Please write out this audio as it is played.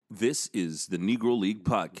This is the Negro League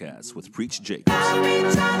Podcast with Preach Jacobs.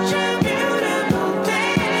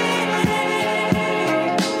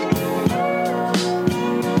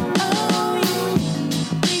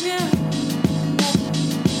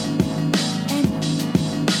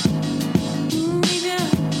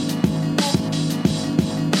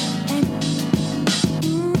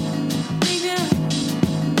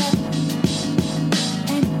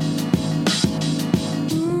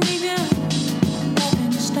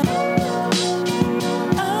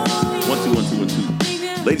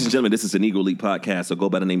 Ladies and gentlemen, this is the Negro League Podcast. I go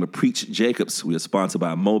by the name of Preach Jacobs. We are sponsored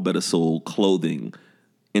by Mo Better Soul Clothing.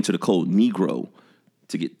 Enter the code NEGRO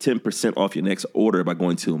to get 10% off your next order by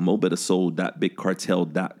going to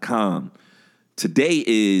mobettersoul.bigcartel.com. Today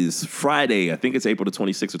is Friday. I think it's April the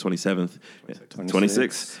 26th or 27th.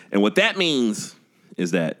 26th. And what that means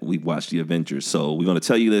is that we've watched the Avengers. So we're going to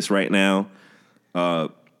tell you this right now.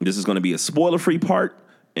 This is going to be a spoiler-free part.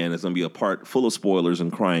 And it's going to be a part full of spoilers and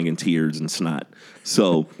crying and tears and snot.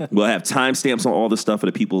 So we'll have timestamps on all the stuff for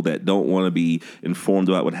the people that don't want to be informed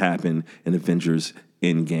about what happened in Avengers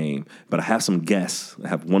Endgame. But I have some guests. I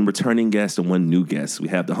have one returning guest and one new guest. We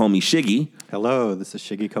have the homie Shiggy. Hello, this is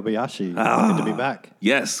Shiggy Kobayashi. Good to be back.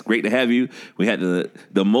 Yes, great to have you. We had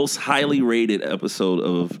the most highly rated episode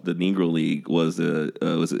of the Negro League was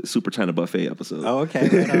it Super China Buffet episode. Oh, okay.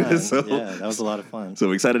 Right on. So, yeah, that was a lot of fun. So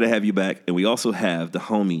we're excited to have you back. And we also have the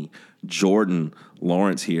homie Jordan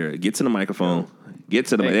Lawrence here. Get to the microphone. Get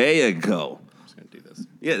to the mic. There you go. I'm just going to do this.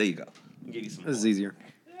 Yeah, there you go. This is easier.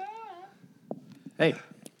 Hey,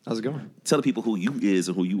 how's it going? Tell the people who you is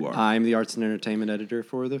and who you are. I'm the arts and entertainment editor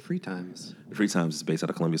for the Free Times. The Free Times is based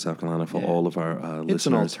out of Columbia, South Carolina for all of our listeners. It's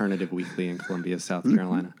an alternative weekly in Columbia, South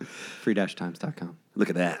Carolina. Free-times.com. Look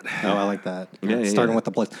at that. Oh, I like that. Starting with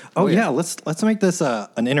the place. Oh, yeah. Let's make this an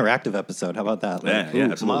interactive episode. How about that? Yeah,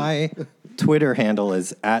 absolutely. My Twitter handle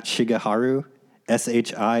is @Shigeharu,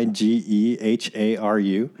 SHIGEHARU.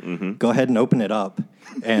 Mm-hmm. Go ahead and open it up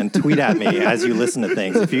and tweet at me as you listen to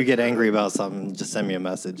things. If you get angry about something, just send me a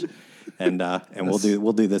message, and we'll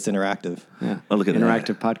do this interactive. Yeah, look at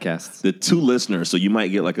interactive podcasts. The two listeners, so you might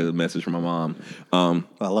get like a message from my mom. I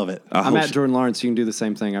love it. I'm at Jordan Lawrence. You can do the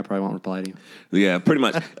same thing. I probably won't reply to you. Yeah, pretty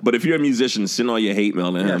much. But if you're a musician, send all your hate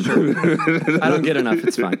mail to him. Sure. I don't get enough.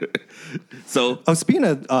 It's fine. So, speaking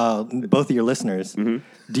of both of your listeners,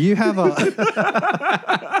 do you have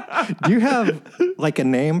like a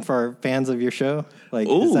name for fans of your show? Like,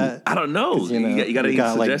 I don't know. You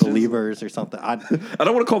got like believers or something. I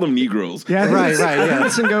don't want to call them Negroes. Yeah, right. Yeah,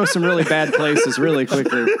 this can go some really bad places really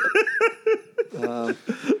quickly. What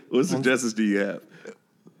suggestions do you have?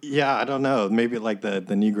 Yeah, I don't know. Maybe like the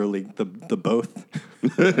Negro League, the both.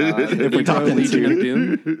 If we're talking Legion of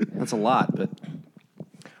Doom, that's a lot. But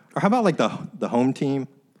or how about like the home team?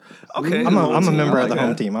 Okay, I'm a member of the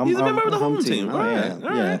home team. He's a member of the home team. All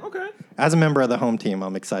right. Okay. As a member of the home team,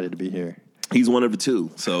 I'm excited to be here. He's one of the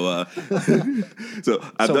two. So, I've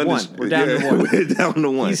done one. this. We're down to one. We're down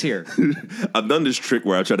to one. He's here. I've done this trick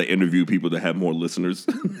where I try to interview people that have more listeners.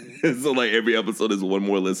 So, like, every episode is one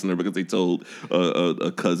more listener because they told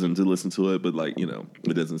a cousin to listen to it, but, like,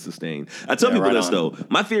 it doesn't sustain. I tell people this, though.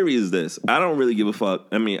 My theory is this. I don't really give a fuck.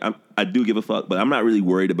 I mean, I do give a fuck, but I'm not really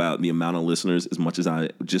worried about the amount of listeners as much as I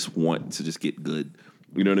just want to just get good.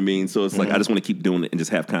 You know what I mean? So it's like, I just want to keep doing it and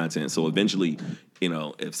just have content. So eventually,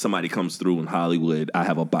 if somebody comes through in Hollywood, I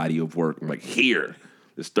have a body of work. I'm like,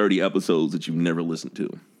 there's 30 episodes that you've never listened to.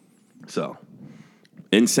 So,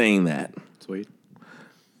 in saying that, sweet.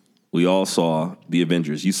 We all saw the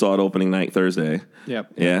Avengers. You saw it opening night Thursday.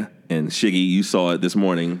 Yep. Yeah. And Shiggy, you saw it this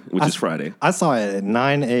morning, which is Friday. I saw it at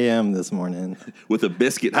 9 a.m. this morning. With a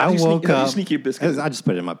biscuit. I woke up. How did you sneak your biscuit? I just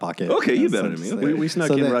put it in my pocket. Okay, you better than me. Okay. We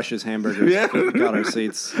snuck in Rush's hamburgers. Yeah. Got our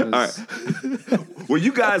seats. All right. Were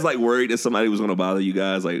you guys like worried that somebody was going to bother you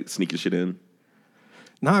guys, like sneaking shit in?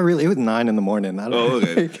 Not really. It was 9 in the morning.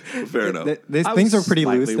 Okay. Fair enough. Things are pretty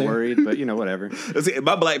loose there. Worried, but whatever. See,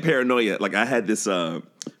 my black paranoia, like I had this,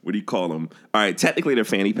 what do you call them? All right, technically they're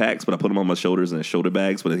fanny packs, but I put them on my shoulders and they're shoulder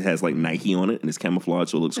bags, but it has like Nike on it and it's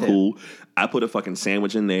camouflage, so it looks cool. I put a fucking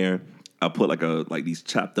sandwich in there. I put like these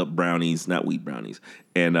chopped up brownies, not wheat brownies,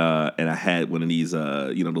 and I had one of these,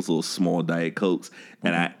 those little small Diet Cokes,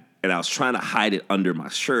 and I was trying to hide it under my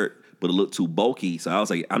shirt. But it looked too bulky, so I was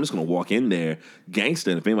like, I'm just gonna walk in there, gangster.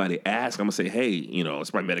 And if anybody asks, I'm gonna say, hey,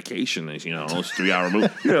 it's my medication. It's, it's a 3-hour movie,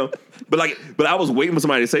 But I was waiting for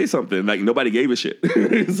somebody to say something. Like nobody gave a shit.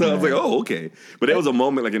 So I was like, oh, okay. But there was a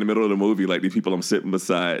moment, like in the middle of the movie, like these people I'm sitting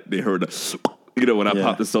beside, they heard You know, when I Yeah.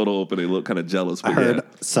 pop the soda open, they look kind of jealous. I But heard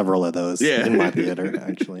several of those in my theater,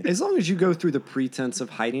 actually. As long as you go through the pretense of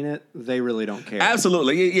hiding it, they really don't care.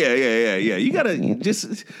 Absolutely, yeah. You gotta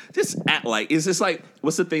just act like it's just like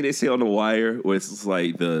what's the thing they say on The Wire, where it's just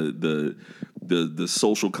like the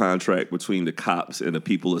social contract between the cops and the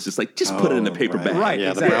people. It's just like put it in the paper bag. Right,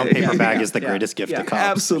 Yeah, exactly. the brown paper Yeah, bag yeah, is the yeah, greatest gift yeah. to cops.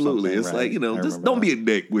 Absolutely, it's Right. like I just remember don't that. be a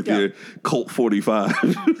dick with Yeah. your Colt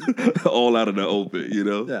 45 all out in the open.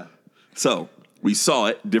 Yeah. So we saw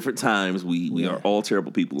it different times. We are all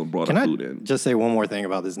terrible people and brought Can our I food in. just say one more thing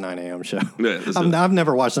about this 9 a.m. show? Yeah, let's do it. I've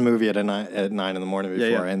never watched a movie at 9 in the morning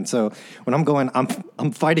before, yeah. and so when I'm going,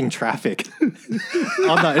 I'm fighting traffic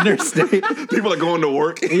on the interstate. People are going to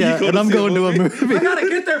work. Yeah, You and I'm see going to a movie. I gotta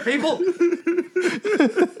get there, people.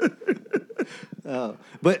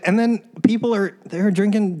 And then people they're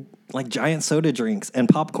drinking like giant soda drinks and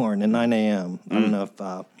popcorn at 9 a.m. I don't know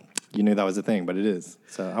if you knew that was a thing, but it is.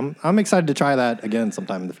 So I'm excited to try that again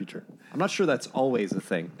sometime in the future. I'm not sure that's always a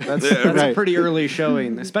thing. That's Yeah, a right. pretty early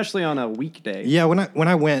showing, especially on a weekday. Yeah, when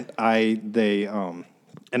I went,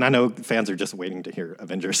 and I know fans are just waiting to hear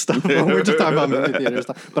Avengers stuff. We're just talking about movie theater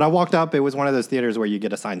stuff. But I walked up. It was one of those theaters where you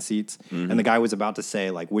get assigned seats, and the guy was about to say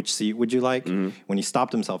like, "Which seat would you like?" When he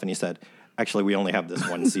stopped himself and he said, "Actually, we only have this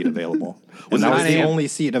one seat available." Was And that it was 9 the a.m.? only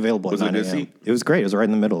seat available Was at it a 9 good a.m. seat? It was great. It was right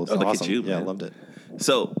in the middle. It was look at awesome. you, Yeah, I man. loved it.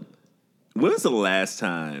 So, when was the last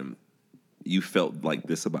time you felt like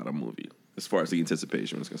this about a movie, as far as the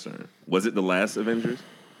anticipation was concerned? Was it the last Avengers?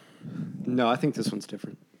 No, I think this one's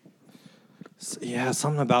different. Yeah,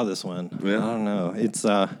 something about this one. Yeah. I don't know. It's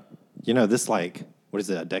this like what is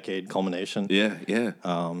it? A decade culmination. Yeah.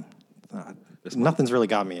 Nothing's really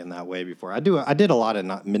got me in that way before. I did a lot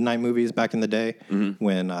of midnight movies back in the day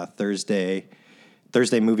when Thursday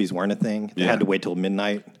movies weren't a thing. They Yeah. had to wait till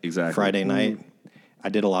midnight. Exactly. Friday night. I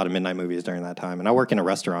did a lot of midnight movies during that time, and I work in a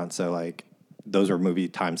restaurant, so like those were movie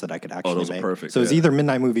times that I could actually those are make. perfect, So it's yeah. either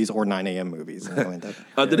midnight movies or 9 a.m. movies. And something like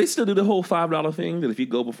that. Did they still do the whole $5 thing that if you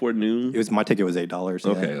go before noon? My ticket was $8.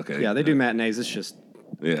 Yeah. Okay. Yeah, they do matinees. It's just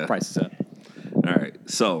Yeah. price is set. All right.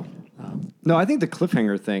 So, No, I think the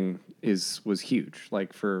cliffhanger thing was huge.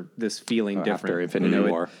 Like for this feeling different. After Infinity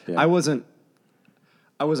War. Yeah. I wasn't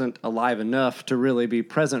alive enough to really be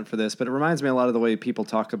present for this, but it reminds me a lot of the way people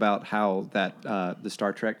talk about how that the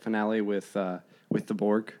Star Trek finale with the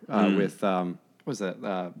Borg with what was that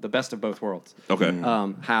the Best of Both Worlds. okay.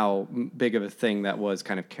 How big of a thing that was,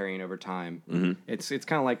 kind of carrying over time. Mm-hmm. It's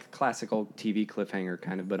kind of like classical TV cliffhanger,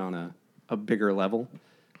 kind of, but on a bigger level.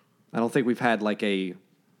 I don't think we've had like a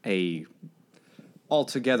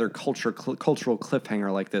altogether cultural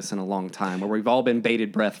cliffhanger like this in a long time, where we've all been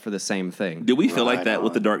bated breath for the same thing. Did we feel like Right that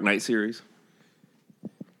with on. the Dark Knight series?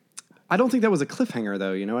 I don't think that was a cliffhanger,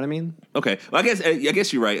 though. You know what I mean? Okay, well, I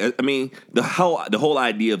guess you're right. I mean, the whole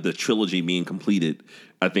idea of the trilogy being completed,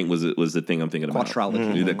 I think was the thing I'm thinking about.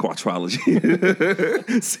 Quadrilogy. Yeah, the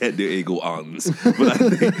quadrilogy. Said there ego ons. But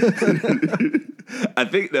I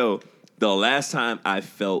think though the last time I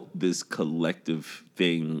felt this collective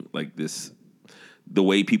thing like this, the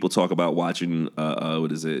way people talk about watching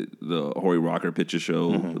what is it, the Horry Rocker Picture Show,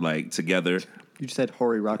 like together. You just said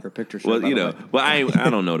Horry Rocker Picture Show. Well, by you the know, way. well, I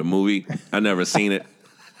don't know the movie. I've never seen it.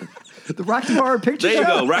 The Rocky Horror Picture There you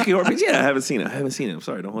Show. go, Rocky Horror Picture. Yeah, I haven't seen it. I'm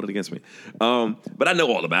sorry, don't hold it against me. But I know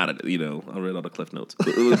all about it. You know, I read all the Cliff Notes.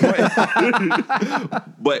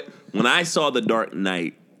 But when I saw The Dark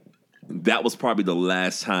Knight, that was probably the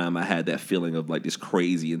last time I had that feeling of like this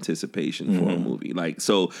crazy anticipation for a movie. Like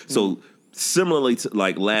so similarly to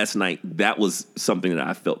like last night, that was something that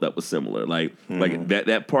I felt that was similar. Like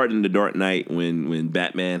that part in The Dark Knight when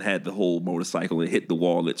Batman had the whole motorcycle and hit the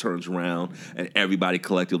wall and it turns around and everybody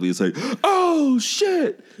collectively is like, oh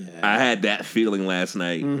shit. Yeah. I had that feeling last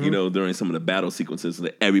night, you know, during some of the battle sequences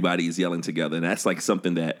that everybody is yelling together. And that's like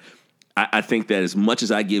something that I think that as much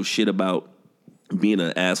as I give shit about being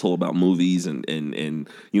an asshole about movies and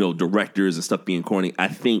you know, directors and stuff being corny, I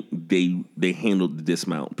think they handled the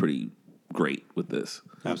dismount pretty great with this.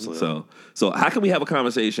 Absolutely. So how can we have a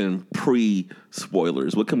conversation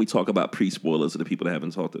pre-spoilers? What can we talk about pre-spoilers to the people that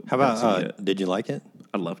haven't talked to? How about, did you like it?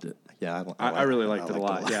 I loved it. Yeah, I really liked it a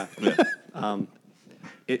lot. Yeah. Yeah.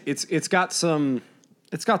 It's got some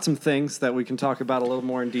things that we can talk about a little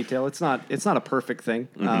more in detail. It's not a perfect thing,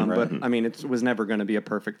 but I mean, it was never going to be a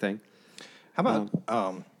perfect thing. How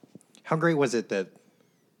about how great was it that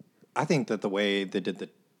I think that the way they did the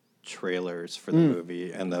trailers for the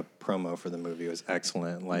movie and the promo for the movie was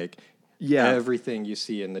excellent. Like, Yeah. everything you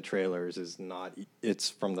see in the trailers is not. It's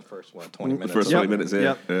from the first 20 minutes. First 20 minutes, yeah.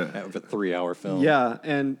 Yep. Yeah. of a 3-hour film. Yeah,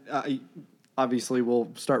 and obviously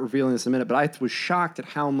we'll start revealing this in a minute, but I was shocked at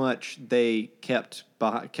how much they kept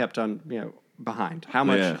on behind. How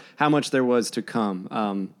much there was to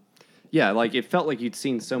come. Yeah, like it felt like you'd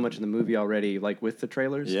seen so much in the movie already, like with the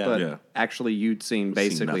trailers, but actually you'd seen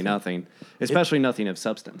basically nothing, especially nothing of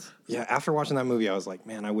substance. Yeah, after watching that movie, I was like,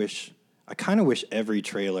 man, I kind of wish every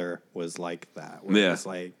trailer was like that. Where it's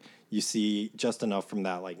like you see just enough from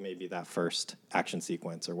that, like maybe that first action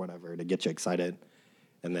sequence or whatever to get you excited,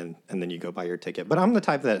 and then you go buy your ticket. But I'm the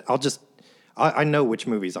type that I know which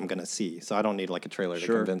movies I'm going to see, so I don't need like a trailer to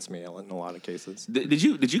convince me in a lot of cases. Did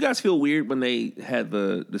you guys feel weird when they had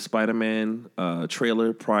the Spider-Man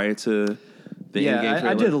trailer prior to the Endgame trailer?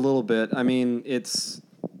 I did a little bit. I mean,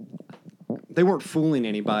 they weren't fooling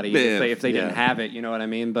anybody if they didn't have it, you know what I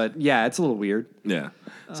mean? But yeah, it's a little weird. Yeah.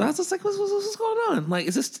 So I was just like, what's going on? Like,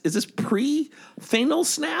 is this pre Thanos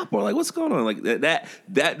snap or like what's going on? Like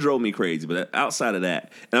that drove me crazy. But outside of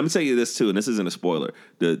that, and I'm gonna tell you this too, and this isn't a spoiler.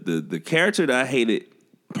 The character that I hated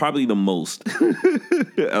probably the most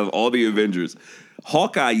of all the Avengers,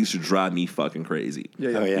 Hawkeye used to drive me fucking crazy.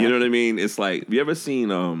 Yeah. Oh, yeah. You know what I mean? It's like, have you ever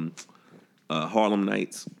seen Harlem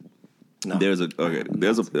Nights? No. So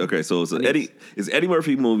it's an Eddie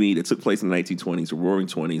Murphy movie that took place in the 1920s, the Roaring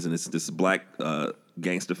 20s, and it's this black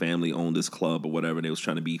gangster family owned this club or whatever. And they was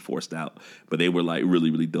trying to be forced out, but they were like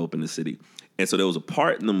really, really dope in the city. And so there was a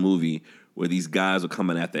part in the movie where these guys were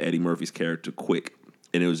coming after Eddie Murphy's character quick,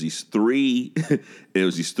 and it was these three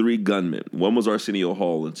gunmen. One was Arsenio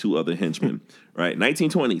Hall and two other henchmen. Right,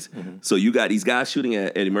 1920s. Mm-hmm. So you got these guys shooting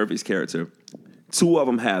at Eddie Murphy's character. Two of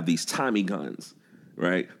them have these Tommy guns.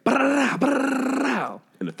 Right? And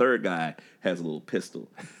the third guy has a little pistol.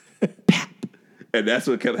 And that's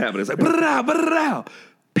what kept happening. It's like,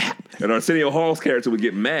 and Arsenio Hall's character would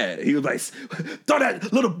get mad. He was like, throw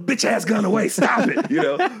that little bitch ass gun away. Stop it. You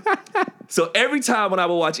know? So every time when I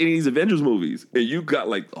would watch any of these Avengers movies, and you got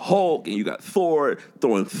like Hulk, and you got Thor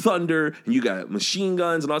throwing thunder, and you got machine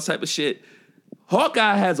guns and all type of shit,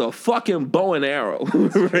 Hawkeye has a fucking bow and arrow.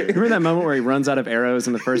 Right? Remember that moment where he runs out of arrows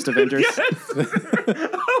in the first Avengers? Yes.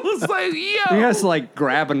 I was like, yo. He has to like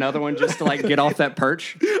grab another one just to like get off that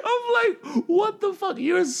perch. I'm like, what the fuck?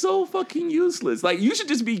 You're so fucking useless. Like, you should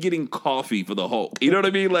just be getting coffee for the Hulk. You know what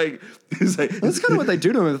I mean? Like, it's like that's kind of what they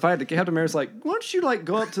do to him. If I had to, Captain America's like, why don't you like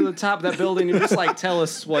go up to the top of that building and just like tell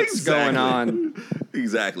us what's going on?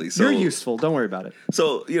 Exactly. So you're useful. Don't worry about it.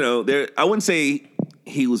 So I wouldn't say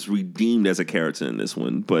he was redeemed as a character in this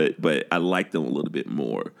one, but I liked him a little bit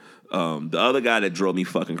more. The other guy that drove me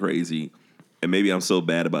fucking crazy, and maybe I'm so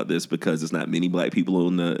bad about this because there's not many black people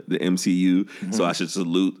in the MCU, so I should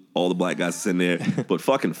salute all the black guys that's in there. But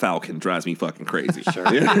fucking Falcon drives me fucking crazy. Sure.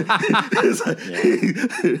 We're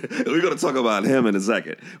gonna talk about him in a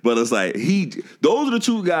second, but it's like those are the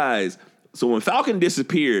two guys. So when Falcon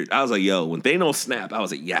disappeared, I was like, yo, when Thanos snapped, I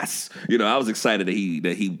was like, yes. I was excited that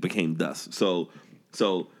he became dust. So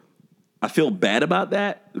I feel bad about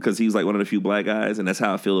that because he was like one of the few black guys, and that's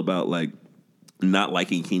how I feel about like not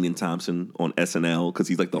liking Kenan Thompson on SNL because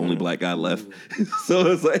he's like the only black guy left. So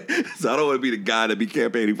it's like, I don't want to be the guy that be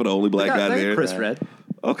campaigning for the only black guy there. Chris Red.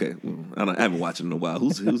 Okay, I haven't watched it in a while.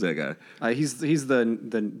 Who's that guy? He's the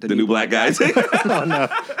new black guy. Oh no,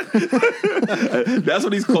 that's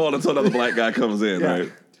what he's called until another black guy comes in,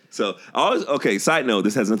 right? So side note,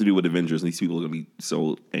 this has nothing to do with Avengers, and these people are gonna be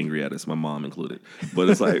so angry at us, my mom included. But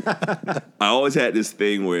it's like I always had this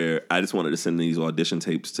thing where I just wanted to send these audition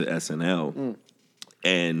tapes to SNL,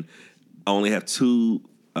 and I only have two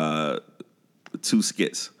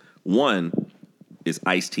skits. One is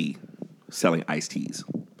Ice-T selling iced teas.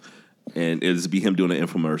 And it'll be him doing an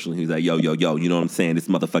infomercial. He's like, yo, you know what I'm saying? This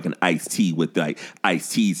motherfucking iced tea with like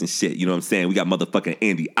iced teas and shit. You know what I'm saying? We got motherfucking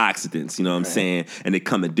antioxidants, you know what I'm saying? And they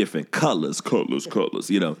come in different colors,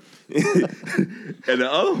 you know. And the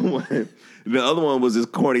other one was this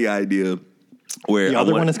corny idea where the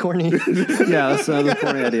other one is corny. Yeah, that's another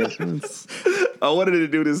corny idea. I wanted to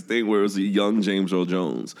do this thing where it was a young James Earl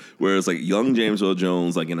Jones, where it's like young James Earl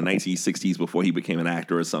Jones, like in the 1960s before he became an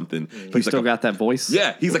actor or something. He still got that voice?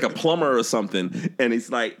 Yeah, he's like a plumber or something, and it's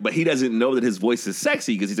like, but he doesn't know that his voice is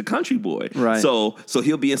sexy because he's a country boy. Right. So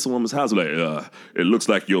he'll be in some woman's house like, it looks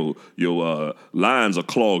like your lines are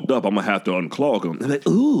clogged up. I'm gonna have to unclog them. They're like,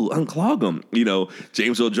 ooh, unclog them.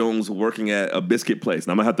 James Earl Jones working at a biscuit place,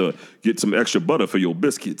 and I'm gonna have to get some extra butter for your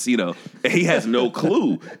biscuits. And he has no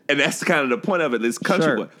clue, and that's kind of the point of it. This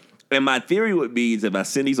country boy. And my theory would be is if I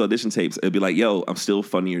send these audition tapes, it'd be like, yo, I'm still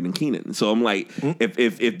funnier than Kenan. So I'm like,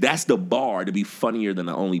 if that's the bar to be funnier than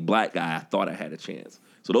the only black guy, I thought I had a chance.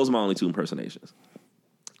 So those are my only two impersonations.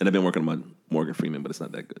 And I've been working on my Morgan Freeman, but it's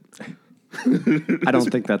not that good. I don't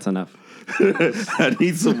think that's enough. I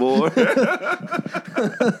need some more. They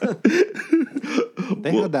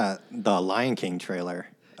had the Lion King trailer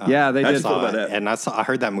Yeah, they I did. just thought about that. And I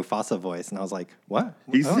heard that Mufasa voice, and I was like, "What?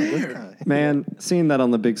 He's this there. guy." Man, seeing that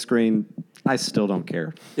on the big screen, I still don't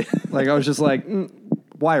care. Like, I was just like,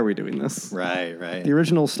 why are we doing this? Right, right. The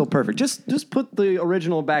original's still perfect. Just put the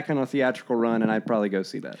original back on a theatrical run, and I'd probably go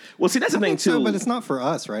see that. Well, see, that's the thing too. So, but it's not for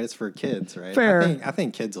us, right? It's for kids, right? Fair. I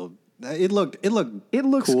think kids will. It looks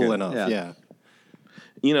looks cool good, enough. Yeah.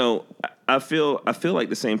 You know, I feel like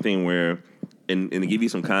the same thing where, and to give you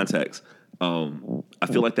some context, I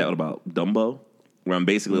feel like that about Dumbo, where I'm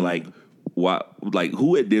basically like,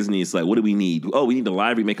 who at Disney is like, what do we need? Oh, we need a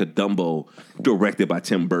live remake of Dumbo directed by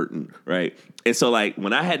Tim Burton, right? And so like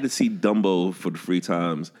when I had to see Dumbo for the free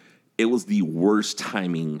times, it was the worst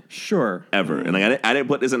timing ever. And like, I didn't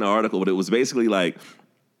put this in the article, but it was basically like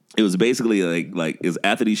it was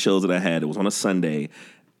after these shows that I had. It was on a Sunday.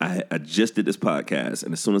 I just did this podcast,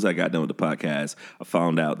 and as soon as I got done with the podcast, I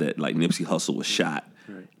found out that like Nipsey Hussle was shot.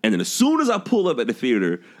 Right. And then as soon as I pulled up at the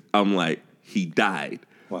theater, I'm like, he died.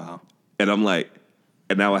 Wow. And I'm like,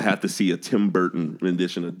 and now I have to see a Tim Burton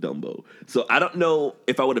rendition of Dumbo. So I don't know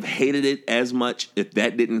if I would have hated it as much if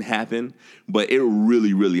that didn't happen, but it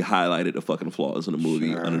really, really highlighted the fucking flaws in the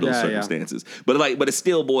movie under those circumstances. Yeah. But it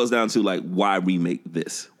still boils down to like, why remake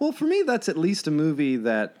this? Well, for me, that's at least a movie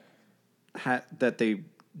that they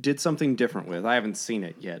did something different with. I haven't seen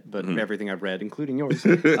it yet, but everything I've read, including yours,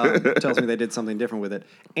 tells me they did something different with it.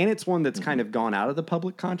 And it's one that's kind of gone out of the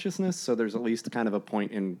public consciousness, so there's at least kind of a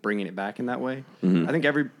point in bringing it back in that way. I think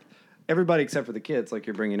everybody except for the kids, like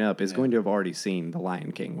you're bringing up, is going to have already seen The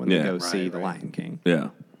Lion King when they go see The Lion King.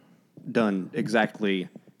 Yeah. Done exactly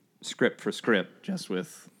script for script, just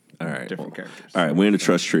with different characters. All right, we're in the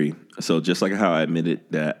trust tree. So just like how I admitted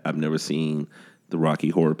that I've never seen the Rocky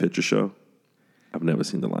Horror Picture Show, I've never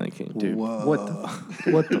seen The Lion King. Dude, what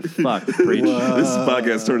the fuck, preach? This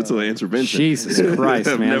podcast turned into an intervention. Jesus Christ,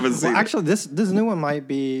 man. I've never seen Actually, this new one might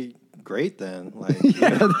be great then. Like,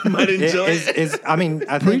 might enjoy it. I mean,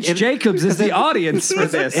 I think Preach Jacobs is the audience for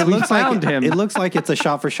this. It looks found like him. It looks like it's a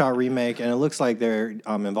shot-for-shot remake, and it looks like they're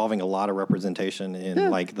involving a lot of representation in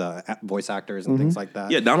like the voice actors and things like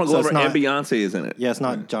that. Yeah, Donald Glover it's not, and Beyonce is in it. Yeah, it's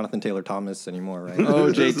not Jonathan Taylor Thomas anymore, right?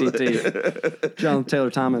 Oh, JTT. John Taylor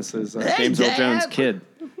Thomas is James Earl Jones' kid.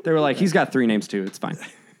 They were like, he's got 3 names too. It's fine.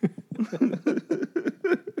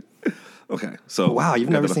 Okay, so wow, you've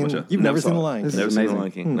never seen The Lion King. Never seen The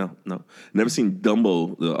Lion King. No. Never seen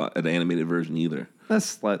Dumbo, the animated version either.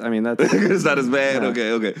 That's it's not as bad.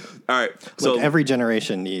 Okay. All right. So Look, every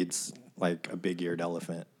generation needs like a big-eared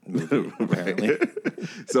elephant movie, apparently.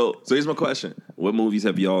 So here's my question: what movies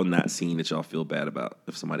have y'all not seen that y'all feel bad about?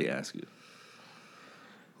 If somebody asks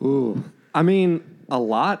you, ooh, I mean, a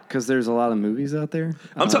lot, because there's a lot of movies out there.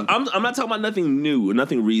 I'm not talking about nothing new or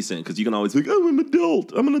nothing recent, because you can always be like, I'm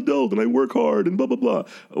an adult, and I work hard, and blah, blah, blah.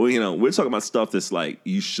 Well, we're talking about stuff that's like,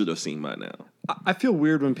 you should have seen by now. I feel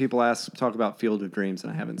weird when people talk about Field of Dreams,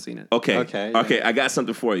 and I haven't seen it. Okay. I got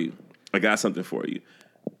something for you.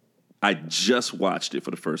 I just watched it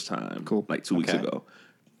for the first time, like 2 weeks ago.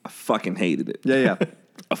 I fucking hated it. Yeah.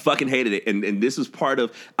 I fucking hated it. And this was part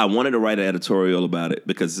of, I wanted to write an editorial about it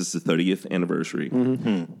because this is the 30th anniversary.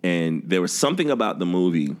 Mm-hmm. And there was something about the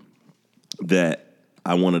movie that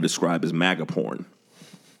I want to describe as MAGA porn.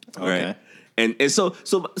 Okay. Right? And so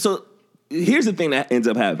here's the thing that ends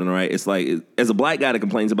up happening, right? It's like, as a black guy that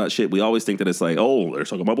complains about shit, we always think that it's like, oh, they're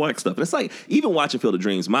talking about black stuff. And it's like, even watching Field of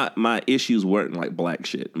Dreams, my issues weren't like black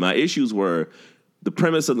shit. My issues were, the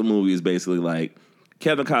premise of the movie is basically like,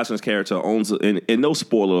 Kevin Costner's character owns, and no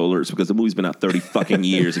spoiler alerts because the movie's been out 30 fucking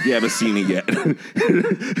years. If you haven't seen it yet,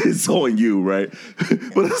 it's on you, right?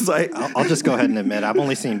 But it's like, I'll just go ahead and admit, I've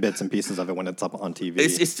only seen bits and pieces of it when it's up on TV.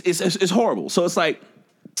 It's horrible. So it's like,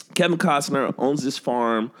 Kevin Costner owns this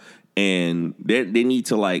farm, and they need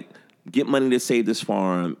to like get money to save this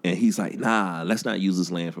farm, and he's like, nah, let's not use this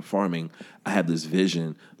land for farming. I have this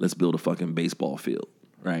vision. Let's build a fucking baseball field,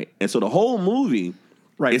 right? And so the whole movie.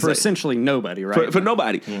 Right, it's for like, essentially nobody, right? For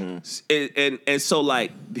nobody. Mm. And so,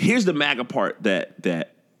 like, here's the MAGA part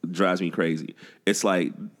that drives me crazy. It's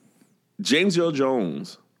like, James Earl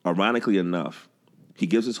Jones, ironically enough, he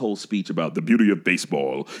gives this whole speech about the beauty of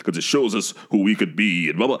baseball because it shows us who we could be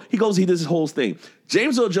and blah, blah. He does this whole thing.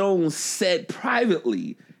 James Earl Jones said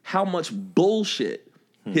privately how much bullshit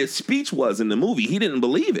his speech was in the movie. He didn't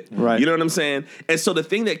believe it. Right. You know what I'm saying? And so the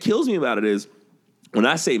thing that kills me about it is, when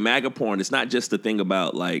I say MAGA porn, it's not just the thing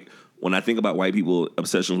about, like, when I think about white people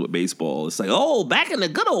obsessions with baseball, it's like, oh, back in the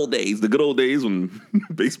good old days when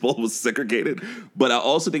baseball was segregated. But I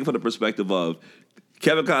also think from the perspective of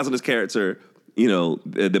Kevin Costner's character,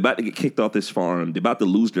 they're about to get kicked off this farm. They're about to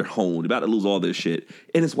lose their home. They're about to lose all this shit.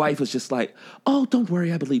 And his wife was just like, oh, don't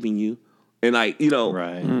worry, I believe in you. And like, you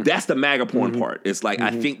know, that's the MAGA porn part. It's like I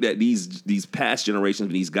think that these past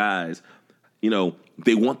generations, these guys, you know,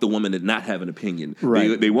 they want the woman to not have an opinion.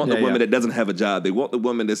 Right. They want the woman that doesn't have a job. They want the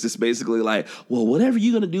woman that's just basically like, well, whatever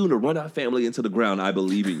you're going to do to run our family into the ground, I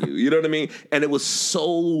believe in you. You know what I mean? And it was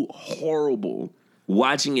so horrible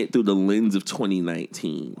watching it through the lens of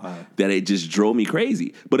 2019 that it just drove me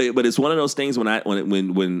crazy. But it's one of those things when I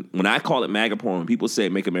call it MAGA porn, when people say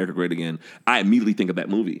Make America Great Again, I immediately think of that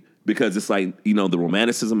movie. Because it's like, you know, the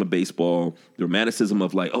romanticism of baseball, the romanticism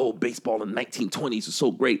of like, oh, baseball in the 1920s is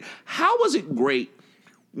so great. How was it great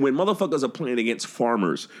when motherfuckers are playing against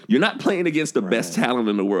farmers? You're not playing against the best talent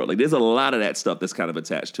in the world. Like, there's a lot of that stuff that's kind of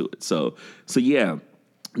attached to it. So yeah,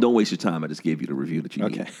 don't waste your time. I just gave you the review that you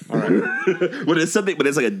need. All right. But it's something, but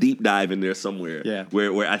it's like a deep dive in there somewhere. Yeah.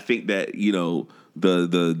 Where I think that, you know,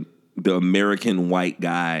 the American white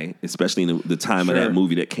guy, especially in the time of that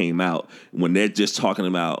movie that came out, when they're just talking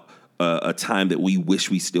about a time that we wish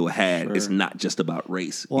we still had, it's not just about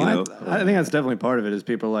race. Well, you know? I think that's definitely part of it. Is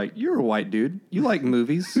people are like, you're a white dude, you like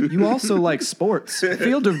movies, you also like sports.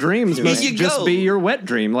 Field of Dreams must just be your wet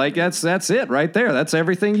dream. Like that's it right there. That's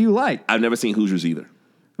everything you like. I've never seen Hoosiers either.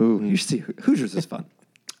 Ooh, you should see Hoosiers is fun.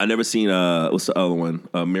 I've never seen what's the other one?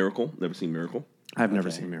 Miracle. Never seen Miracle. I've never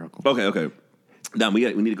seen Miracle. Okay. Now we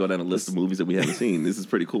need to go down a list of movies that we haven't seen. This is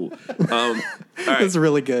pretty cool. All right. It's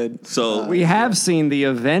really good. So We have seen the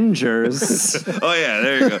Avengers. oh yeah,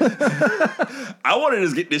 there you go. I wanted to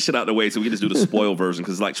just get this shit out of the way so we can just do the spoil version,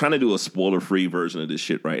 because like trying to do a spoiler-free version of this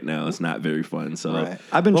shit right now, it's not very fun. So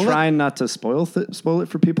I've been trying not to spoil it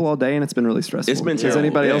for people all day, and it's been really stressful. It's been Has terrible.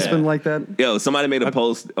 anybody else been like that? Yo, somebody made a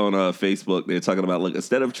post on Facebook. They're talking about, look,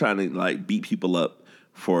 instead of trying to like beat people up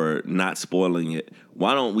for not spoiling it,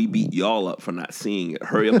 why don't we beat y'all up for not seeing it?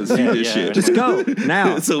 Hurry up and see this shit. Just go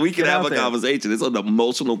now. So we can Get have out a there. conversation. It's an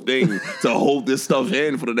emotional thing to hold this stuff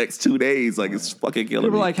in for the next 2 days. Like, it's fucking killing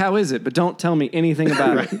People me. are like, how is it? But don't tell me anything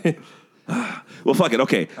about it. Well, fuck it.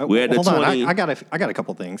 Okay. We're at the Hold 20. on, I got a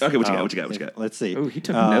couple things. Okay, what you got? Let's see. Oh, he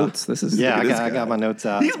took notes. This is Yeah, this I got my notes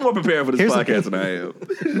out. He's more prepared for this Here's podcast than I am.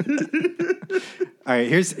 All right,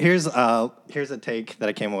 here's a take that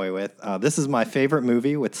I came away with. This is my favorite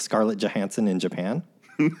movie with Scarlett Johansson in Japan.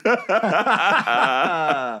 Spot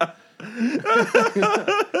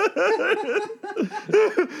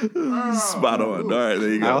on. All right, there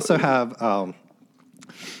you go. I also have.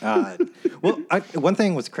 One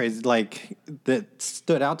thing was crazy, like that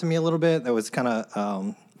stood out to me a little bit. That was kind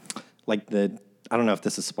of like I don't know if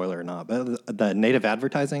this is a spoiler or not, but the native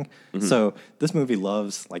advertising. Mm-hmm. So this movie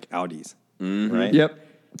loves like Audis, right? Yep.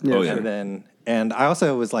 Oh, yeah. And I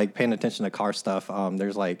also was like paying attention to car stuff.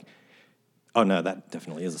 There's like, oh no, that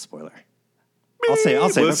definitely is a spoiler. I'll say We'll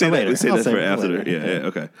it for say later. that. We'll say I'll that save for it after. later. Yeah,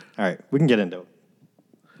 okay. All right, we can get into it.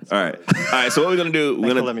 All right. So what we're gonna do?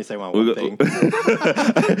 Thanks for letting me say one thing.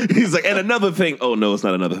 He's like, and another thing. Oh no, it's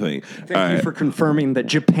not another thing. Thank you for confirming that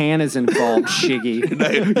Japan is involved,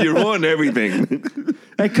 Shiggy. You ruined everything.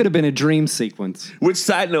 That could have been a dream sequence. Which,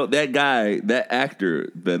 side note, that guy, that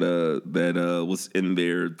actor that was in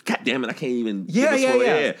there. God damn it, I can't even.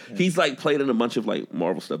 Yeah. He's like played in a bunch of like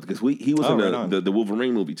Marvel stuff, because he was in the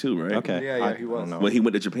Wolverine movie too, right? Okay. Yeah, he was. When he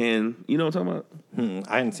went to Japan, you know what I'm talking about?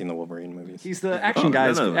 I hadn't seen the Wolverine movies. He's the action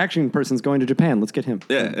guy. no. Action person's going to Japan. Let's get him.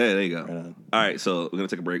 Yeah, there you go. All right, so we're gonna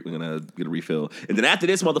take a break. We're gonna get a refill, and then after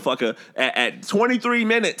this motherfucker, at 23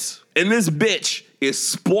 minutes in this bitch is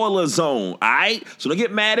spoiler zone. All right, so don't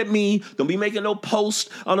get mad at me. Don't be making no post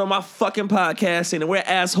on my fucking podcast saying that we're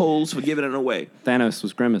assholes for giving it away. Thanos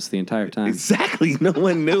was Grimace the entire time. Exactly. No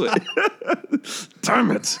one knew it.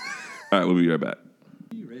 Damn it. All right, we'll be right back.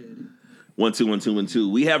 1 2 1 2 1 2.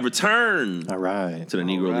 We have returned. All right. To the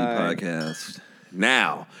Negro League podcast.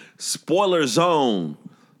 Now, spoiler zone.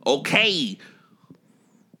 Okay.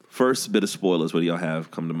 First bit of spoilers. What do y'all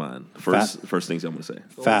have come to mind? First things I'm going to say.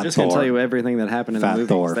 Fat just Thor. gonna tell you everything that happened in Fat the movie.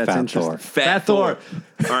 Thor. That's Fat interesting. Thor. Fat Thor.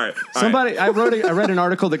 All right. Somebody, I read an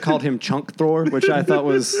article that called him Chonk Thor, which I thought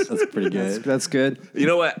was That's pretty good. that's good. You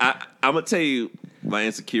know what? I'm going to tell you, my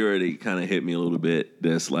insecurity kind of hit me a little bit.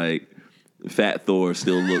 That's like, Fat Thor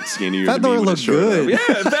still looks skinnier. Fat to me Thor with looked his shirt good. off.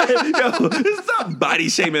 Yeah, stop body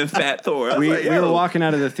shaming Fat Thor. We were walking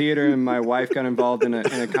out of the theater, and my wife got involved in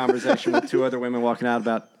a conversation with two other women walking out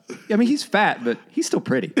about. I mean, he's fat, but he's still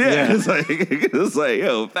pretty. Yeah. It's like,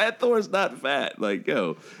 yo, Fat Thor's not fat. Like,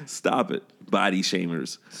 yo, stop it, body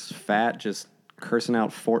shamers. He's fat, just cursing out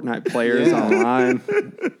Fortnite players online.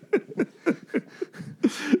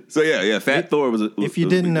 So yeah, Fat Thor was. If you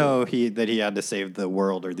didn't know that he had to save the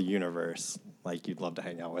world or the universe, Like you'd love to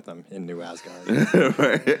hang out with him in New Asgard.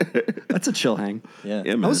 That's a chill hang. Yeah.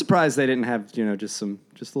 Yeah, I man. was surprised they didn't have just a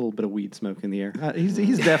little bit of weed smoke in the air.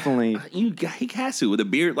 He's definitely. He has to with a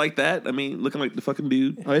beard like that. I mean, looking like the fucking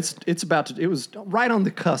dude. Oh, it's about to. It was right on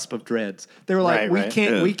the cusp of dreads. They were like,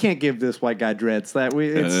 Right. we can't give this white guy dreads.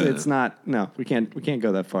 It's not. No, we can't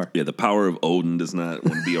go that far. Yeah, the power of Odin does not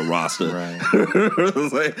want to be a Rasta. Right.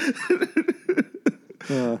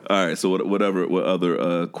 All right. So what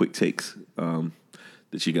other quick takes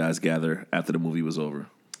did you guys gather after the movie was over?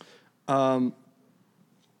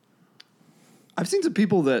 I've seen some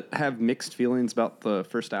people that have mixed feelings about the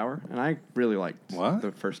first hour, and I really liked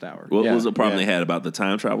the first hour. What Yeah, was the problem yeah. they had about the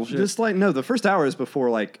time travel shit? Just like no, the first hour is before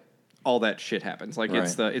like all that shit happens. Like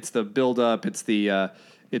it's the build up, it's the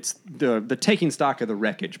taking stock of the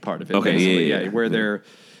wreckage part of it. Okay, basically. yeah. Where they're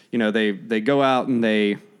they go out and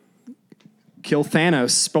they kill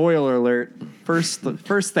Thanos. Spoiler alert! First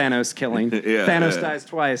Thanos killing. Yeah, Thanos yeah. dies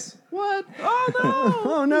twice. What? Oh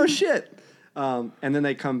no! Oh no! Shit! And then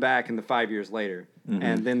they come back in the 5 years later,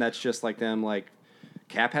 and then that's just like them. Like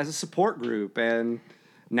Cap has a support group, and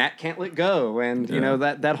Nat can't let go, and you know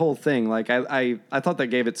that whole thing. Like I thought that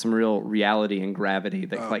gave it some real reality and gravity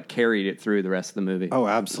that like carried it through the rest of the movie. Oh,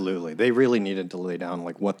 absolutely. They really needed to lay down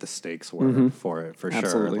like what the stakes were for it, for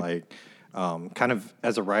Absolutely. sure. Like, kind of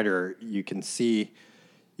as a writer, you can see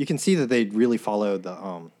that they really followed the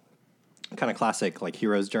kind of classic like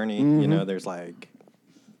hero's journey. You know, there's like,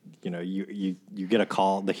 you get a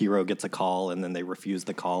call, the hero gets a call, and then they refuse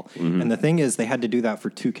the call. And the thing is, they had to do that for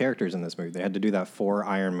two characters in this movie. They had to do that for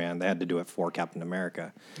Iron Man. They had to do it for Captain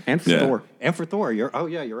America. And for Yeah. Thor. And for Thor, you're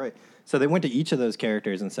right. So they went to each of those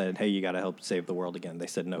characters and said, "Hey, you got to help save the world again." They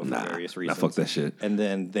said no for various reasons. fuck that shit. And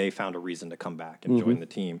then they found a reason to come back and join the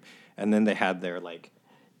team. And then they had their like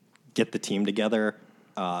get the team together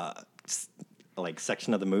like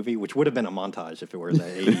section of the movie, which would have been a montage if it were the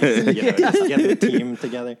 80s, just get the team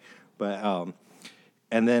together. But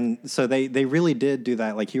and then so they really did do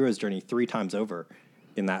that like hero's journey 3 times over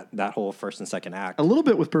in that whole first and second act. A little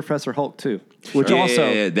bit with Professor Hulk too, which Yeah,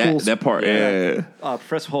 also that part. Yeah.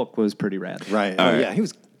 Professor Hulk was pretty rad. Right. All right. Yeah, he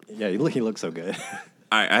was. Yeah, he looked so good.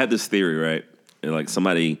 I had this theory, right? And like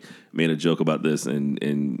somebody made a joke about this,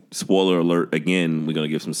 and spoiler alert again, we're gonna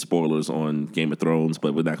give some spoilers on Game of Thrones,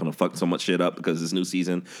 but we're not gonna fuck so much shit up because this new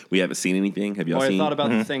season we haven't seen anything. Have y'all Oh, seen? I thought about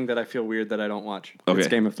the thing that I feel weird that I don't watch. Okay. It's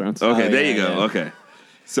Game of Thrones. Okay, Oh, there yeah, you go. yeah. Okay,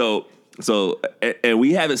 so and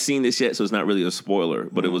we haven't seen this yet, so it's not really a spoiler.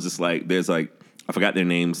 But it was just like there's like I forgot their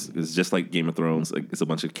names. It's just like Game of Thrones. Like it's a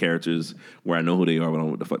bunch of characters where I know who they are, but I don't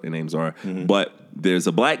know what the fuck their names are. But there's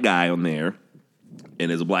a black guy on there. And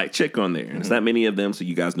there's a black chick on there. And it's not many of them, so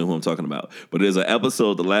you guys know who I'm talking about. But there's an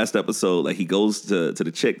episode, the last episode, like he goes to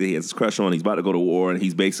the chick that he has his crush on. He's about to go to war, and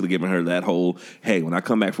he's basically giving her that whole, hey, when I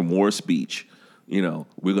come back from war speech, we're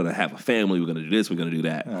going to have a family. We're going to do this. We're going to do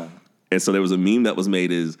that. And so there was a meme that was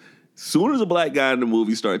made is, soon as a black guy in the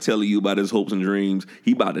movie start telling you about his hopes and dreams,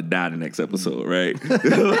 he about to die the next episode, right?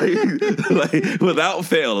 like without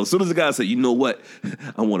fail. As soon as the guy said, you know what,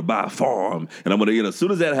 I want to buy a farm, and I'm going to, as soon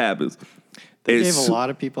as that happens, They gave a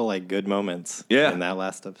lot of people like good moments in that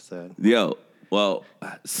last episode. Yo, well,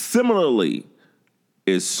 similarly,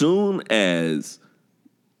 as soon as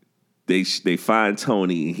they find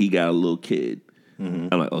Tony and he got a little kid, I'm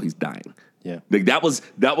like, oh, he's dying. Yeah. Like that was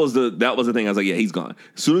the thing. I was like, yeah, he's gone.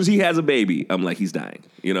 As soon as he has a baby, I'm like, he's dying.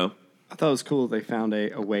 I thought it was cool they found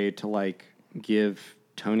a way to like give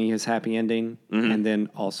Tony his happy ending and then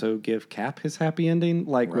also give Cap his happy ending,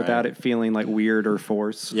 like without it feeling like weird or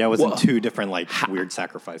forced. Yeah, it wasn't two different like weird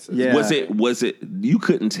sacrifices. Yeah. Was it? You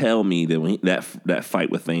couldn't tell me that when that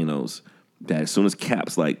fight with Thanos, that as soon as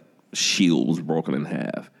Cap's like shield was broken in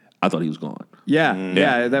half, I thought he was gone.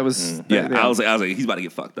 Yeah, that was. Yeah, I was like, he's about to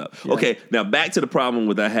get fucked up. Yeah. Okay, now back to the problem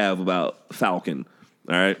that I have about Falcon.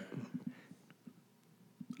 All right,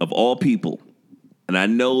 of all people, and I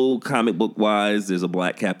know comic book wise, there's a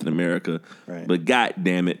black Captain America, right. But god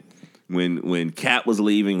damn it, when Cap was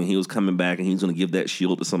leaving and he was coming back and he was going to give that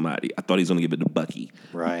shield to somebody, I thought he was going to give it to Bucky.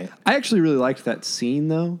 Right. I actually really liked that scene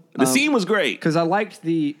though. The scene was great because I liked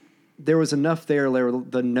there was enough there were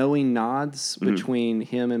the knowing nods between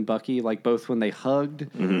him and Bucky, like both when they hugged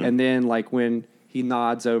and then like when he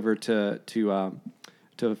nods over to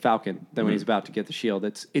Falcon, then when he's about to get the shield.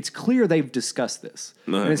 It's clear they've discussed this.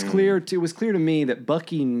 And it was clear to me that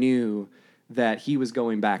Bucky knew that he was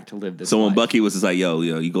going back to live this So when life. Bucky was just like, yo,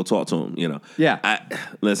 you go talk to him, Yeah.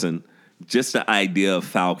 Listen, just the idea of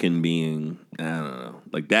Falcon being, I don't know,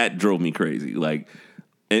 like that drove me crazy. Like,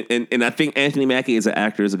 and I think Anthony Mackie as an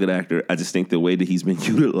actor is a good actor. I just think the way that he's been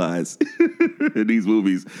utilized in these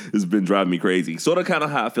movies has been driving me crazy. Sort of kind of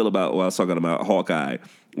how I feel about what I was talking about Hawkeye,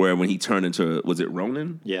 where when he turned into, was it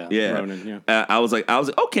Ronin? Yeah. Ronin, yeah. I was like,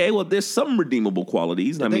 okay, well, there's some redeemable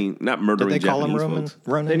qualities. Not murdering Did they call him Japanese folks.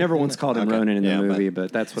 Ronin? They never once called him Ronin in the movie,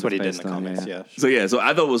 but that's what he it's did in based the on. comics. Yeah. So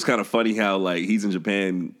I thought it was kind of funny how like he's in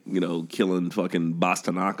Japan, killing fucking Boss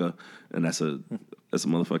Tanaka, and that's a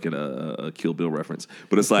motherfucking Kill Bill reference.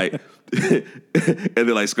 But it's like, and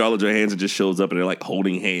then like Scarlett Johansson just shows up and they're like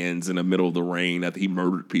holding hands in the middle of the rain after he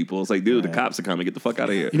murdered people. It's like, dude, the cops are coming, get the fuck out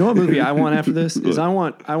of here. You know what movie I want after this is I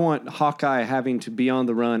want Hawkeye having to be on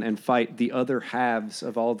the run and fight the other halves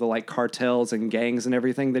of all the like cartels and gangs and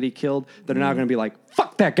everything that he killed that are now going to be like,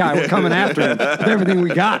 fuck that guy, we're coming after him with everything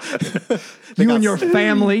we got. You and your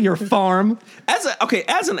family, your farm. As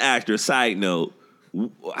an actor, side note,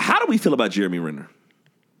 how do we feel about Jeremy Renner?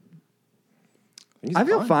 I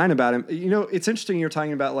feel fine about him. It's interesting you're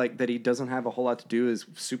talking about like that he doesn't have a whole lot to do as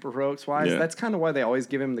superheroics wise. Yeah. That's kind of why they always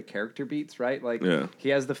give him the character beats, right? Like he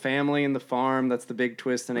has the family and the farm. That's the big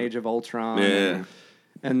twist in Age of Ultron. Yeah.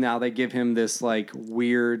 And now they give him this like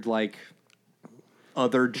weird like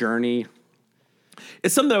other journey.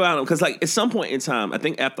 It's something about him because like at some point in time, I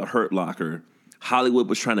think after Hurt Locker, Hollywood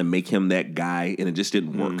was trying to make him that guy, and it just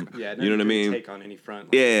didn't work. Yeah, you know what I mean? Take on any front.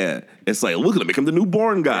 Yeah, it's like we're gonna make him the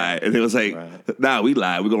newborn guy, and it was like, nah, we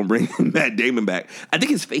lied. We're gonna bring Matt Damon back. I think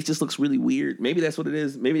his face just looks really weird. Maybe that's what it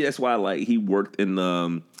is. Maybe that's why like he worked in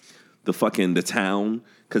the town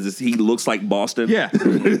because he looks like Boston. Yeah,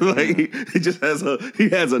 like he just has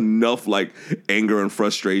enough like anger and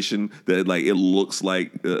frustration that like it looks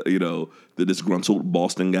like the disgruntled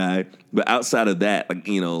Boston guy. But outside of that, like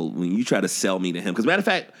when you try to sell me to him, because matter of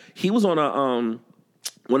fact, he was on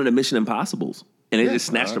one of the Mission Impossibles, and they just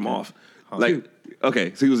snatched him off. Like,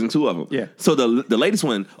 okay, so he was in two of them. Yeah. So the latest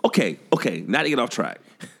one, okay, not to get off track,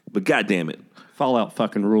 but God damn it, Fallout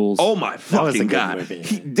fucking rules. oh my fucking God,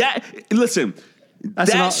 listen.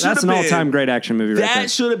 That's an all-time great action movie right there.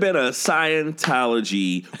 That should have been a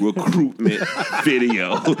Scientology recruitment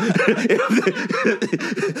video.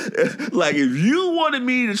 Like, if you wanted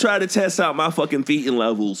me to try to test out my fucking thetan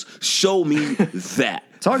levels, show me that.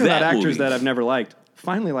 Talking about actors movie. that I've never liked.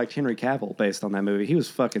 Finally liked Henry Cavill based on that movie. He was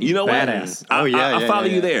fucking badass. I follow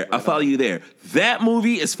you there. I follow you there. That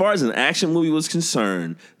movie, as far as an action movie was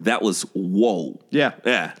concerned, that was whoa. Yeah.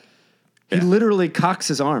 Yeah. He literally cocks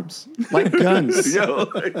his arms like guns. Yo,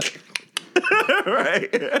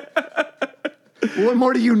 right. What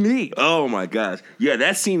more do you need? Oh my gosh. Yeah,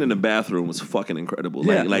 that scene in the bathroom was fucking incredible.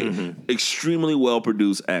 Yeah. Like extremely well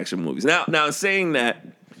produced action movies. Now saying that,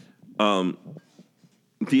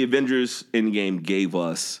 the Avengers Endgame gave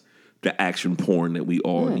us the action porn that we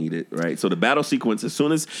all needed, right? So the battle sequence, as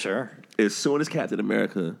soon as Captain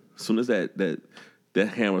America, as soon as that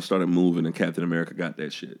hammer started moving and Captain America got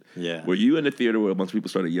that shit. Yeah. Were you in the theater where a bunch of people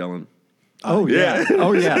started yelling? Oh, yeah.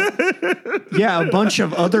 Oh, yeah. Yeah, a bunch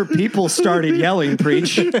of other people started yelling,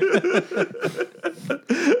 preach. Well,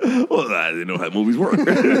 I didn't know how movies work.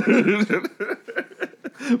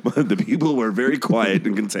 But the people were very quiet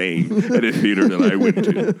and contained at the theater that I went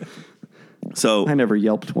to. So I never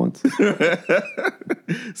yelped once.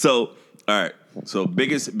 So, all right. So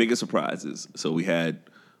biggest surprises. So we had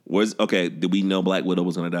did we know Black Widow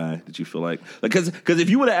was gonna die? Did you feel like because if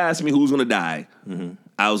you would have asked me who was gonna die,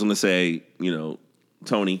 I was gonna say,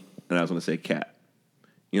 Tony, and I was gonna say Cap.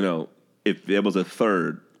 If there was a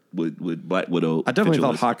third with Black Widow, I definitely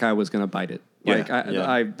thought Hawkeye was going to bite it. Yeah.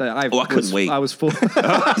 I couldn't wait. I was full.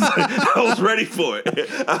 I was ready for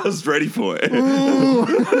it.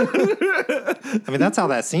 I mean, that's how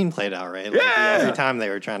that scene played out, right? Like, every time they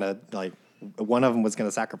were trying to, like, one of them was going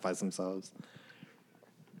to sacrifice themselves.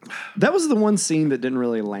 That was the one scene that didn't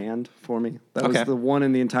really land for me. That was the one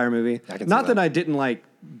in the entire movie. Not that I didn't, like,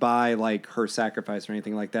 buy, like, her sacrifice or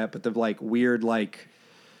anything like that, but the, like, weird, like,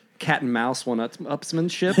 cat and mouse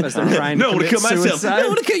one-upsmanship as they're trying to commit suicide.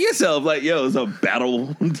 No, to kill yourself. Like, it's a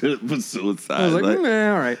battle for suicide. I was like,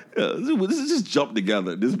 all right. This is just jump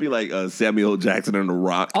together. This would be like Samuel L. Jackson and The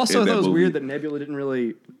Rock. Also, I thought it was weird that Nebula didn't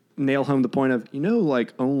really nail home the point of,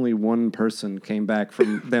 like, only one person came back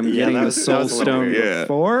from them getting the Soul Stone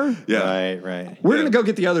before. Yeah. Right. We're going to go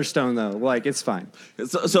get the other stone, though. Like, it's fine.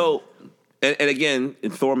 So and again,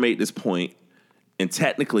 Thor made this point, and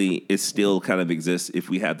technically, it still kind of exists if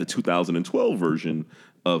we have the 2012 version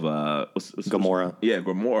of Gamora. Yeah,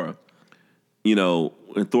 Gamora.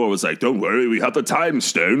 And Thor was like, "Don't worry, we have the Time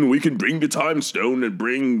Stone. We can bring the Time Stone and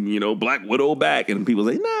bring Black Widow back." And people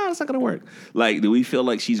say, "Nah, it's not gonna work." Like, do we feel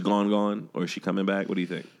like she's gone, or is she coming back? What do you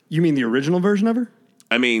think? You mean the original version of her?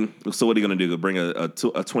 I mean, so what are you going to do? Bring a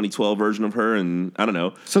 2012 version of her? And I don't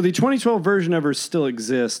know. So the 2012 version of her still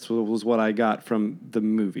exists was what I got from the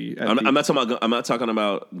movie. I'm not talking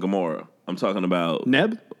about Gamora. I'm talking about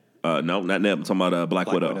Neb? No, not Neb. I'm talking about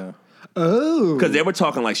Black Widow. Oh. Because they were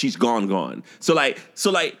talking like she's gone. So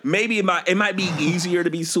maybe it might be easier to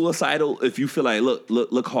be suicidal if you feel like,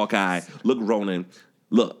 look, Hawkeye, look, Ronan,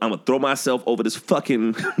 look, I'm gonna throw myself over this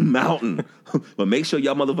fucking mountain, but make sure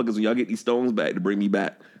y'all motherfuckers when y'all get these stones back to bring me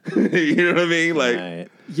back. You know what I mean? Like, Right.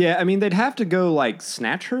 Yeah, I mean they'd have to go like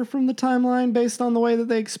snatch her from the timeline based on the way that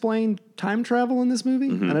they explained time travel in this movie,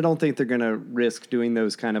 and I don't think they're gonna risk doing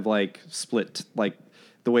those kind of like split like.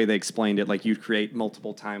 The way they explained it, like you'd create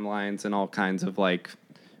multiple timelines and all kinds of like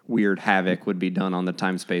weird havoc would be done on the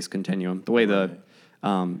time-space continuum. The way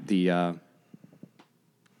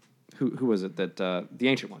who was it that the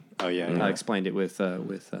ancient one? Oh yeah. Explained it with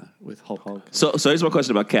Hulk. so here's my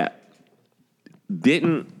question about Cap.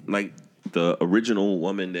 Didn't like the original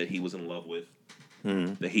woman that he was in love with,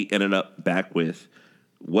 that he ended up back with,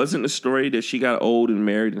 wasn't the story that she got old and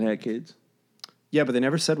married and had kids? Yeah, but they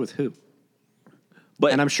never said with who.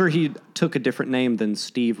 But And I'm sure he took a different name than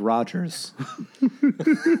Steve Rogers. But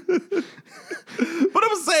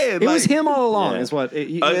I'm saying It was him all along, is what.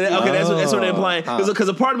 Okay, that's what they're implying. Because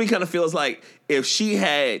a part of me kind of feels like if she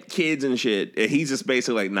had kids and shit, and he's just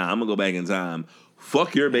basically like, nah, I'm gonna go back in time.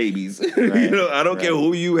 Fuck your babies. I don't care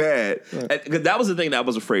who you had. Because that was the thing that I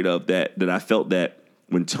was afraid of. That I felt that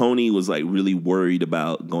when Tony was like really worried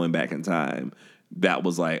about going back in time, that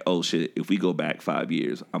was like, oh shit, if we go back 5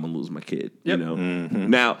 years, I'm gonna lose my kid. Yep. You know.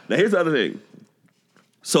 Now here's the other thing.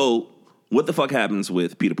 So what the fuck happens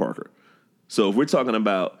with Peter Parker? So if we're talking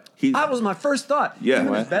about That was my first thought. Yeah. Him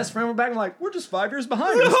and his best friend were back and like, we're just 5 years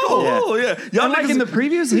behind. It's cool. Oh yeah, y'all And like niggas- in the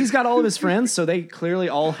previews, he's got all of his friends, so they clearly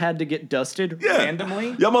all had to get dusted randomly.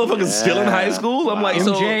 Y'all motherfuckers still in high school? I'm like,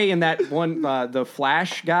 so MJ and that one, the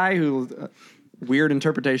Flash guy who, weird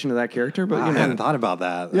interpretation of that character, but I you know. hadn't thought about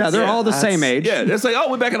that. Yeah, they're all the same age. yeah, it's like, oh,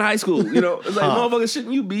 we're back in high school. You know, it's like, motherfuckers,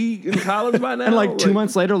 shouldn't you be in college by now? And like 2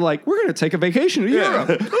 months later, like, we're going to take a vacation to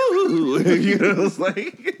Europe. Ooh, you know, it's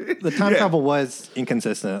like The time travel was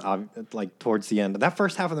inconsistent, like towards the end. That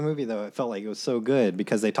first half of the movie, though, it felt like it was so good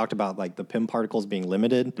because they talked about like the Pym particles being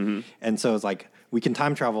limited, and so it's like we can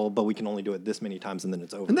time travel, but we can only do it this many times, and then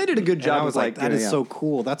it's over. And they did a good job. And I was of, like, that is so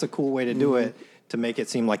cool. That's a cool way to do it, to make it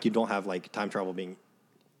seem like you don't have like time travel being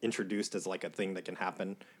introduced as like a thing that can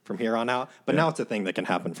happen from here on out. But now it's a thing that can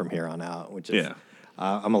happen from here on out, which is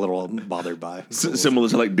I'm a little bothered by. Similar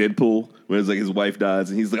to like Deadpool, where it's like his wife dies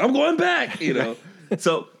and he's like, I'm going back, you know.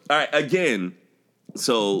 So, all right, again,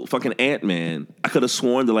 so fucking Ant-Man, I could have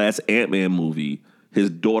sworn the last Ant-Man movie, his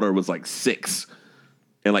daughter was like 6.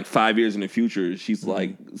 And like 5 years in the future, she's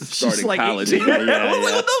like starting like college. 18. I was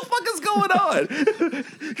like, what the fuck is going on?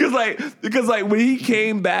 Because when he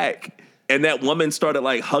came back and that woman started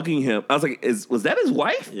like hugging him, I was like, was that his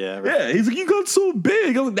wife? Yeah, right. Yeah. He's like, you got so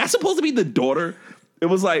big. I was like, that's supposed to be the daughter. It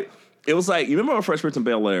was like, you remember on Fresh Prince of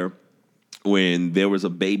Bel-Air when there was a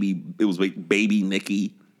baby, it was like baby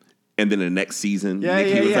Nikki. And then the next season,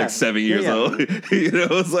 Nikki was like 7 years old. You know, it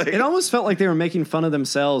was like, It almost felt like they were making fun of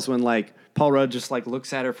themselves when like Paul Rudd just like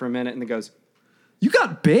looks at her for a minute and then goes, "You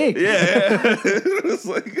got big." Yeah. it's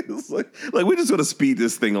like we're just gonna speed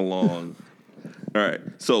this thing along. All right.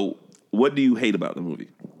 So what do you hate about the movie?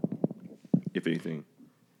 If anything.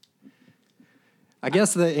 I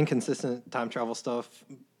guess the inconsistent time travel stuff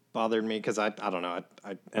bothered me because I don't know,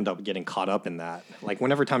 I end up getting caught up in that. Like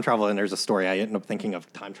whenever time travel and there's a story, I end up thinking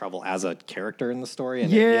of time travel as a character in the story,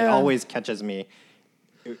 and it always catches me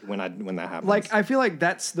when that happens. Like I feel like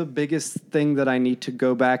that's the biggest thing that I need to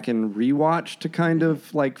go back and rewatch to kind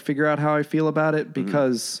of like figure out how I feel about it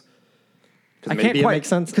because I can't maybe quite it makes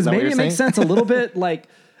sense. because maybe it makes sense a little bit. Like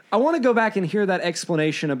I want to go back and hear that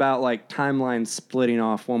explanation about like timelines splitting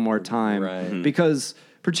off one more time, Right. because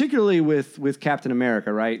particularly with Captain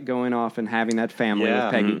America, right, going off and having that family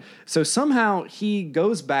with Peggy. So somehow he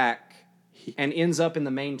goes back and ends up in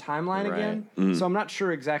the main timeline again. So I'm not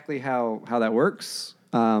sure exactly how that works.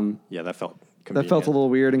 Yeah, that felt convenient. That felt a little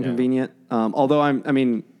weird and convenient. Although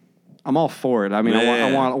I'm all for it. I mean,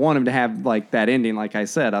 I want him to have like that ending. Like I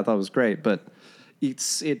said, I thought it was great, but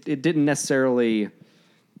it didn't necessarily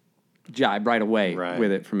jibe right away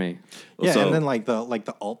with it for me. Yeah, and then like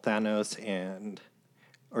the alt Thanos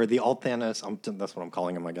or the alt Thanos. That's what I'm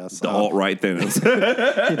calling him, I guess. The alt-right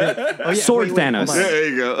Thanos. Sword Thanos. There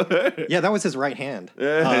you go. Yeah, that was his right hand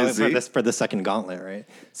for the second gauntlet, right?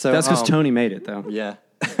 So That's because Tony made it, though. Yeah.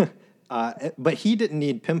 But he didn't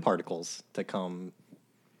need Pym particles to come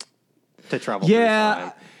to travel through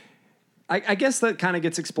time. I guess that kind of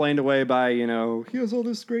gets explained away by, he has all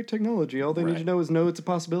this great technology. All they need to know is know it's a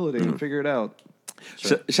possibility and figure it out.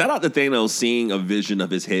 Sure. Shout out to Thanos seeing a vision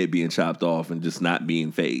of his head being chopped off and just not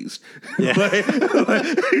being phased. Yeah.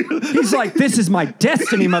 He's like, this is my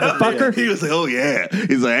destiny, motherfucker. He was like, oh yeah.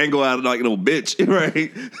 He's like, I ain't go out like no bitch,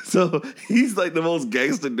 right? So he's like the most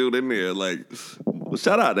gangster dude in there. Like, well,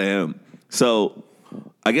 shout out to him. So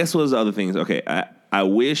I guess what was the other things? Okay, I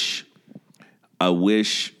wish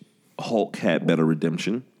Hulk had better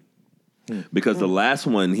redemption because the last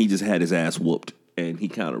one he just had his ass whooped. And he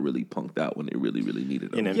kind of really punked out when they really, really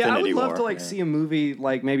needed him. Yeah, I would love to see a movie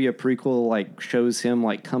like maybe a prequel like shows him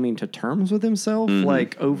like coming to terms with himself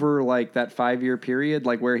like over like that 5-year period,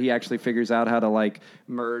 like where he actually figures out how to like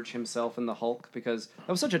merge himself in the Hulk, because that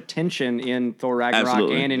was such a tension in Thor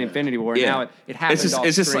Ragnarok and in Infinity War. And now it happens.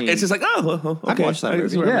 It's just like okay. I'd watch that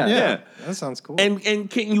movie. Yeah, that sounds cool. And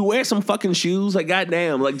can you wear some fucking shoes? Like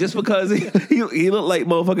goddamn, like just because he looked like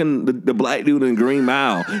motherfucking the black dude in Green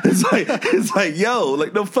Mile. It's like yo,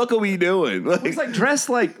 like the fuck are we doing? Like, he's like dressed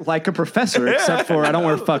like a professor, except for I don't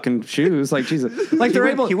wear fucking shoes. Like Jesus, like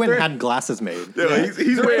he went and had glasses made. Yeah,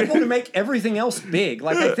 he's able to make everything else big.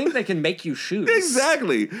 Like I think they can make you shoes.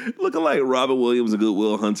 Exactly, looking like Robert Williams and Good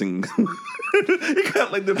Will Hunting. He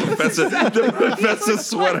got like the professor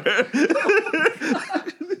sweater.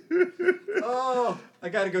 Oh, I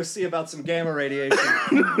got to go see about some gamma radiation.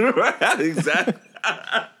 Right, exactly.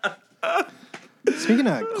 Speaking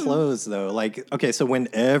of clothes, though, like, okay, so when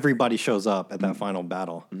everybody shows up at that final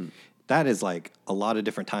battle, that is like a lot of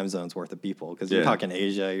different time zones worth of people, because you're talking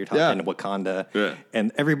Asia, you're talking Wakanda,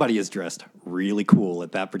 and everybody is dressed really cool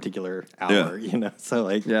at that particular hour, So,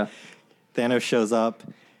 like, Thanos shows up.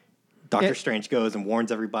 Doctor Strange goes and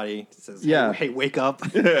warns everybody. Says, hey, wake up.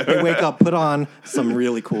 Hey, wake up. Put on some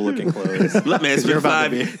really cool-looking clothes. Look, man, it's been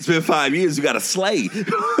 5 years. You got to slay.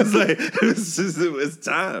 It's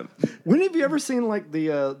time. When have you ever seen, like,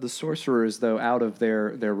 the sorcerers, though, out of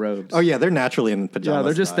their robes? Oh, yeah, they're naturally in pajamas. Yeah,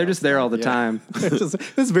 they're just there all the time.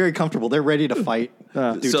 It's very comfortable. They're ready to fight,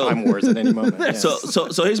 do time wars at any moment. Yeah.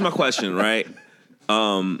 So here's my question, right?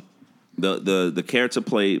 The character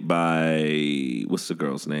played by, what's the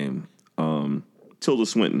girl's name? Tilda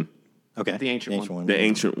Swinton. Okay. The ancient one. The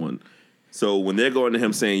ancient one. So when they're going to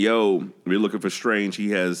him saying, yo, we're looking for Strange,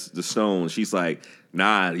 he has the stone, she's like,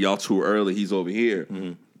 nah, y'all too early, he's over here.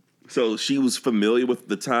 Mm-hmm. So she was familiar with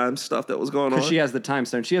the time stuff that was going on? Because she has the time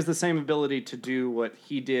stone. She has the same ability to do what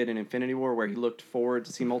he did in Infinity War, where he looked forward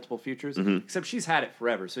to see multiple futures, except she's had it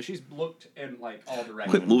forever. So she's looked in like all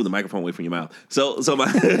directions. Quit moving the microphone away from your mouth. So my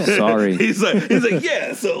sorry. He's like,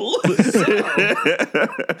 yeah, so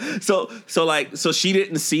so she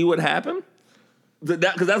didn't see what happened?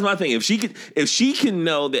 Because that's my thing. If she can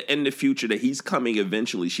know that in the future that he's coming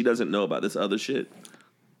eventually, she doesn't know about this other shit.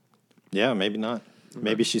 Yeah, maybe not.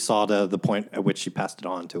 Maybe she saw the point at which she passed it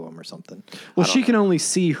on to him or something. Well, she can only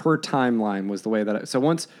see her timeline was the way that... So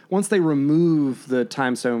once they remove the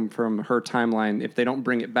time stone from her timeline, if they don't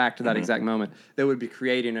bring it back to that exact moment, they would be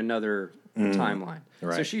creating another timeline.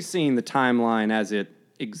 Right. So she's seeing the timeline as it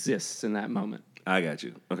exists in that moment. I got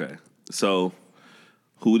you. Okay. So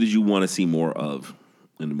who did you want to see more of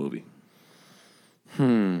in the movie?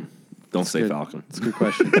 Don't say Falcon. That's a good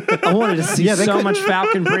question. I wanted to see so much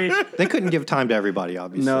Falcon Breach. They couldn't give time to everybody,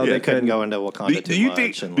 obviously. No, they couldn't go into Wakanda too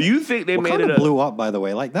much. Do you think they made it blew up, by the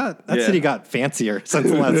way? Like that city got fancier since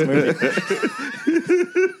the last movie.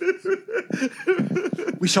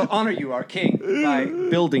 We shall honor you, our king, by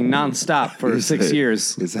building nonstop for 6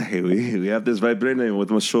 years. It's like, we have this vibranium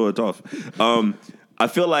with my short off. I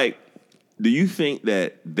feel like, do you think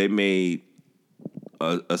that they made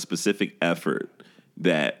a specific effort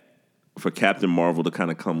that for Captain Marvel to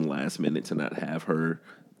kind of come last minute to not have her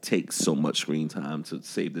take so much screen time to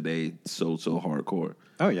save the day so hardcore?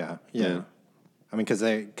 Oh yeah. I mean, because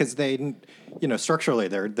they structurally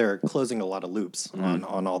they're closing a lot of loops on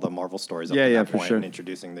all the Marvel stories up to that point, and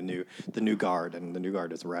introducing the new guard, and the new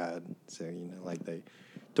guard is rad. So like they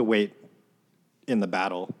to wait in the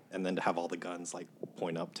battle and then to have all the guns like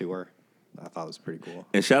point up to her. I thought it was pretty cool.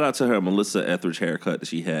 And shout out to her Melissa Etheridge haircut that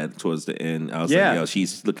she had towards the end. I was like, yo,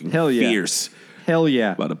 she's looking fierce. Hell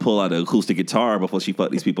yeah. About to pull out an acoustic guitar before she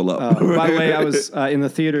fucked these people up. By the way, I was in the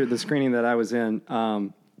theater, the screening that I was in,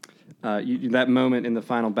 that moment in the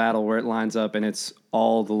final battle where it lines up and it's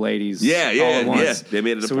all the ladies all at once. Yeah. They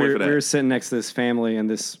made it a point for that. We were sitting next to this family, and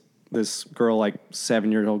this girl, like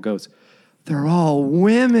 7-year-old, goes, they're all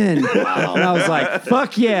women. Wow. And I was like,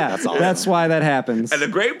 fuck yeah. That's awesome. That's why that happens. And the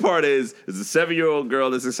great part is a 7-year-old girl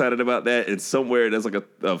that's excited about that, and somewhere there's like a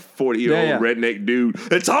 40-year-old redneck dude.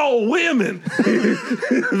 It's all women.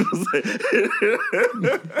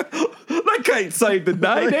 They can't save the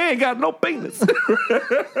day. They ain't got no penis.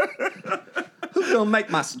 Who's going to make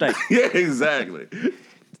my steak? Yeah, exactly.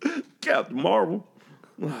 Captain Marvel.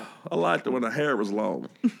 I liked it when the hair was long.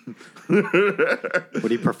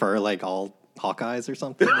 Would he prefer like all Hawkeyes or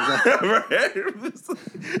something? It's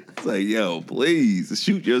like, yo, please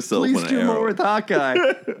shoot yourself Please with an do arrow. more with Hawkeye.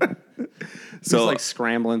 So he's like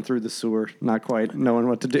scrambling through the sewer, not quite knowing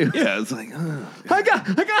what to do. yeah, it's like, I got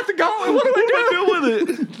the gauntlet. What do I do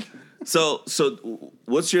with it? So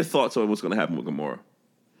what's your thoughts on what's going to happen with Gamora?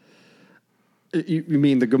 You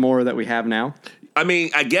mean the Gamora that we have now? I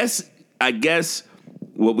mean, I guess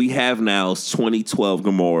what we have now is 2012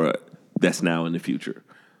 Gamora that's now in the future.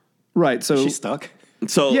 Right. So she's stuck.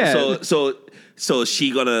 So is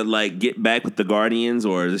she gonna like get back with the Guardians,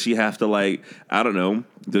 or does she have to like, I don't know,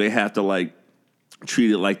 do they have to like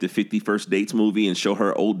treat it like the 50 First Dates movie and show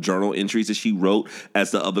her old journal entries that she wrote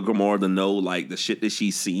as the other Gamora to know like the shit that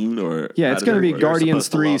she's seen? Or yeah, it's gonna be Guardians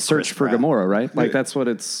 3 Search for Pratt. Gamora, right? Like that's what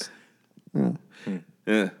it's.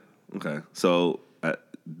 Yeah. Okay. So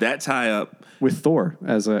that tie up with Thor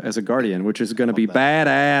as a guardian, which is going to be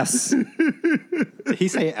badass. Did he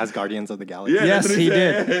say as Guardians of the Galaxy? Yeah. Yes, he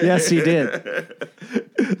did. Yes, he did.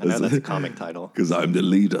 I know that's a comic title. because I'm the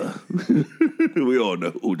leader. We all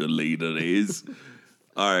know who the leader is.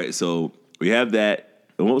 All right. So we have that.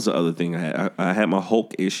 And what was the other thing I had? I had my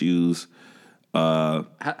Hulk issues. How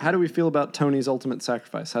do we feel about Tony's ultimate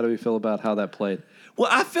sacrifice? How do we feel about how that played? Well,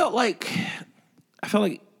 I felt like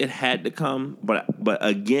it had to come, but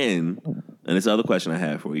again, and this other question I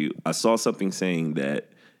have for you, I saw something saying that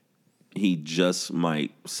he just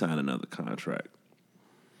might sign another contract.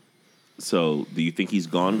 So, do you think he's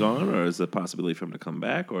gone, or is there a possibility for him to come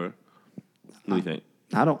back, or what do you think?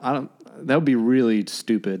 I don't. That would be really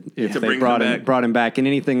stupid if they brought him back in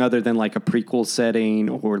anything other than like a prequel setting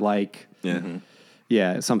or like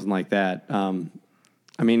something like that.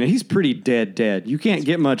 I mean, he's pretty dead. You can't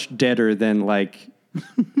get much deader than like.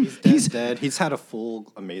 He's dead. He's had a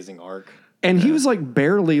full amazing arc. And he was like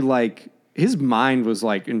barely like, his mind was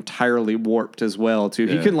like entirely warped as well too.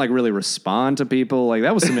 He couldn't like really respond to people. Like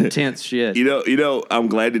that was some intense shit. You know, I'm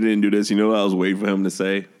glad they didn't do this. You know what I was waiting for him to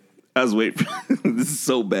say? I was waiting for this is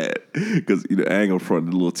so bad because I ain't gonna front,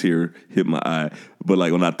 a little tear hit my eye. But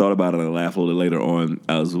like when I thought about it, I laughed a little later on.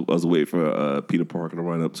 I was waiting for Peter Parker to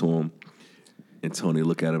run up to him and Tony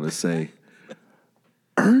look at him and say,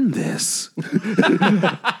 "Earn this,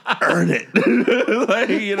 earn it," like,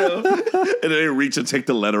 you know. And then they reach and take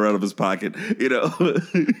the letter out of his pocket, you know.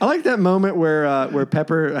 I like that moment where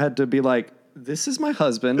Pepper had to be like, "This is my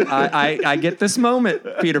husband. I get this moment,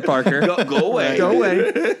 Peter Parker. Go away. Go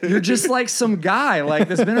away. You're just like some guy like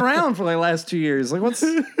that's been around for like the last 2 years. Like what's?"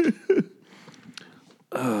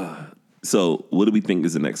 So, what do we think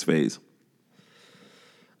is the next phase?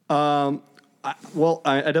 I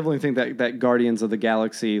definitely think that Guardians of the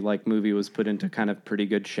Galaxy like movie was put into kind of pretty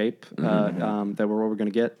good shape. That we're what we're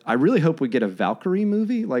going to get. I really hope we get a Valkyrie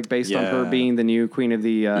movie, like based on her being the new queen of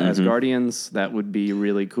the Asgardians. That would be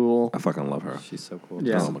really cool. I fucking love her. She's so cool.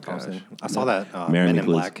 Yeah. Oh my gosh. I saw that Marry Men Me, in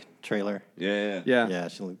Please. Black trailer. Yeah.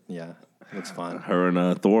 Yeah, looks fun. Her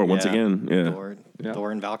and Thor once again. Yeah.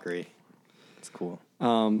 Thor and Valkyrie. It's cool.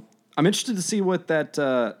 I'm interested to see what that.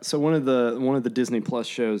 So one of the Disney Plus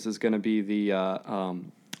shows is going to be the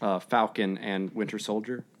Falcon and Winter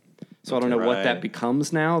Soldier. So I don't know what that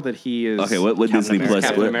becomes now that he is. Okay, what Disney Plus?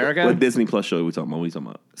 Captain America? What Disney Plus show are we talking about? What are we talking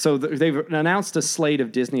about? So they've announced a slate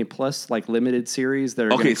of Disney Plus like limited series that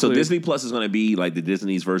are Okay, so include, Disney Plus is going to be like the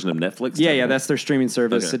Disney's version of Netflix. Yeah, that's their streaming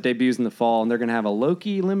service. Okay. It debuts in the fall, and they're going to have a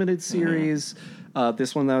Loki limited series.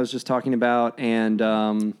 This one that I was just talking about, and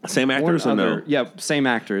Same actors or no? Yeah, same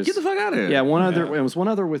actors. Get the fuck out of here. Yeah, one other. It was one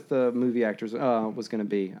other with the movie actors. Was going to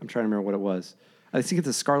be. I'm trying to remember what it was. I think it's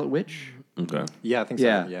a Scarlet Witch. Okay. Yeah, I think so.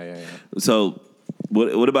 Yeah. Yeah. So,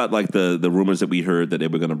 what about like the rumors that we heard that they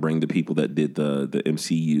were going to bring the people that did the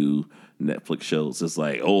MCU Netflix shows? It's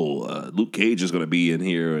like, Luke Cage is going to be in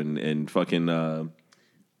here, and fucking Daredevil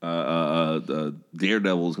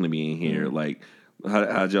is going to be in here. Like,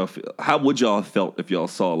 how'd y'all feel? How would y'all have felt if y'all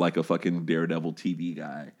saw like a fucking Daredevil TV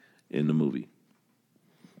guy in the movie?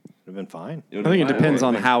 Would have been fine. I think it depends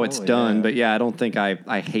on how it's Totally, done, yeah. but yeah, I don't think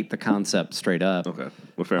I hate the concept straight up. Okay,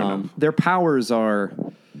 well, fair enough. Their powers are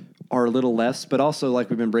a little less, but also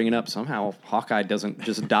like we've been bringing up, somehow Hawkeye doesn't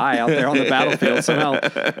just die out there on the battlefield. Somehow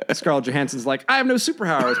Scarlett Johansson's like, I have no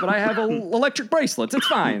superpowers, but I have electric bracelets. It's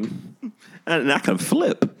fine. and I can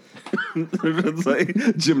flip. It's like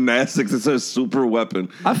gymnastics is a super weapon.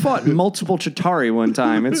 I fought multiple Chitauri one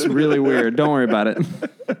time. It's really weird. Don't worry about it.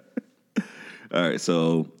 All right,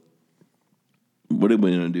 so what are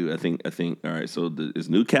we gonna do? I think. All right, so there's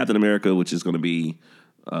new Captain America, which is gonna be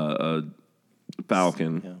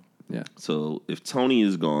Falcon. Yeah. So if Tony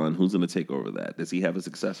is gone, who's gonna take over that? Does he have a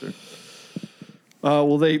successor?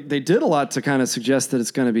 Well, they did a lot to kind of suggest that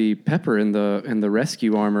it's going to be Pepper in the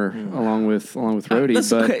rescue armor along with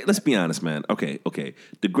Rhodey. Okay, let's be honest, man. Okay.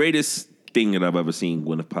 The greatest thing that I've ever seen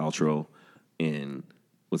Gwyneth Paltrow in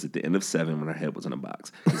was at the end of 7 when her head was in a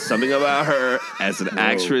box. There's something about her as an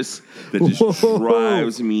actress that just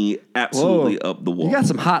drives me absolutely up the wall. You got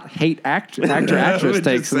some hot hate actress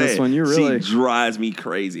takes in this one. You really She drives me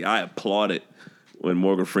crazy. I applaud it when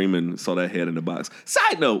Morgan Freeman saw that head in the box.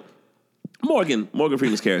 Side note. Morgan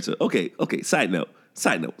Freeman's character. Okay. Side note.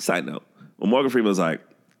 When Morgan Freeman was like,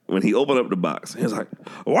 when he opened up the box, he was like,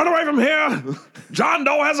 "Run away from here! John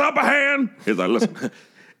Doe has the upper hand." He's like, "Listen,"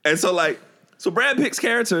 and so Brad Pitt's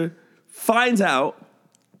character finds out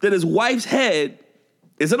that his wife's head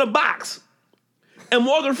is in a box, and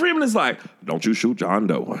Morgan Freeman is like, "Don't you shoot John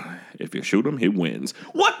Doe? If you shoot him, he wins."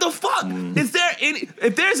 What the fuck? Is there any?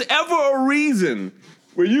 If there's ever a reason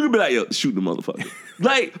where you could be like, "Yo, shoot the motherfucker,"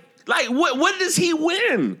 Like what does he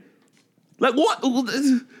win? Like what?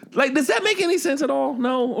 Like does that make any sense at all?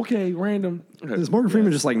 No. Okay, random. is Morgan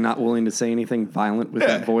Freeman just like not willing to say anything violent with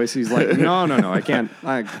that voice? He's like, no, I can't.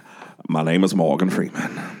 My name is Morgan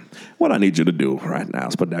Freeman. What I need you to do right now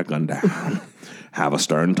is put that gun down. Have a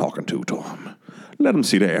stern talking to him. Let him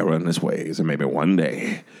see the error in his ways, and maybe one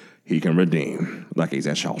day he can redeem like he's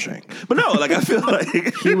at Shawshank. But no, like I feel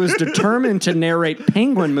like he was determined to narrate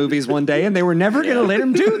Penguin movies one day, and they were never going to let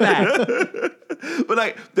him do that. But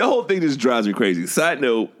like the whole thing just drives me crazy. Side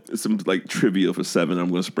note, some like trivia for 7 I'm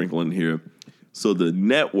going to sprinkle in here. So the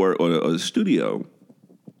network or the studio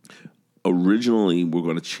originally were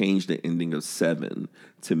going to change the ending of 7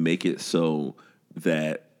 to make it so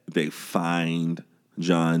that they find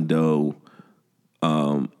John Doe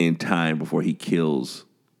in time before he kills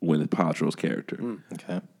Gwyneth Paltrow's character.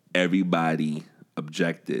 Okay. Everybody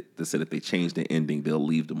objected. They said if they change the ending, they'll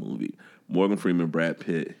leave the movie. Morgan Freeman, Brad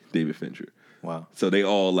Pitt, David Fincher. Wow. So they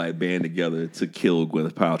all like band together to kill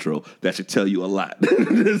Gwyneth Paltrow. That should tell you a lot.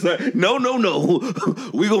 It's like, no,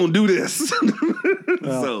 we gonna do this.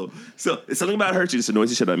 So it's something about her. She just annoys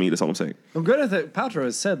the shit out of me. That's all I'm saying. Well, Gwyneth Paltrow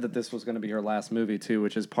has said that this was going to be her last movie too,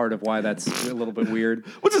 which is part of why that's a little bit weird.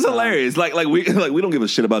 Which is hilarious. Like we don't give a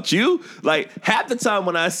shit about you. Like half the time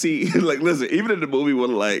when I see listen, even in the movie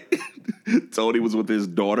when like Tony was with his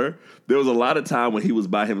daughter, there was a lot of time when he was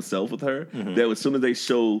by himself with her. That as soon as they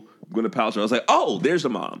show Gwyneth Paltrow, I was like, oh, there's the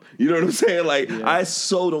mom. You know what I'm saying? Like I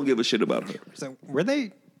so don't give a shit about her. So were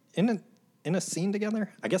they in a scene together?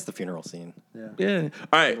 I guess the funeral scene. Yeah.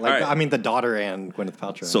 All right. I mean, the daughter and Gwyneth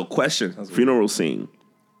Paltrow. So question: funeral scene.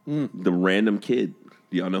 The random kid.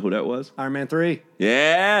 Do y'all know who that was? Iron Man 3.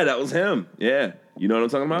 Yeah, that was him. Yeah. You know what I'm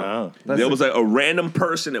talking about? No. There was like a random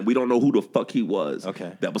person that we don't know who the fuck he was.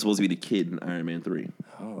 Okay. That was supposed to be the kid in Iron Man 3.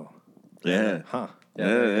 Oh. Yeah. Huh.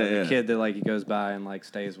 The kid that like he goes by and like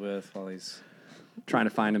stays with while he's trying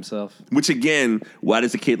to find himself. Which again, why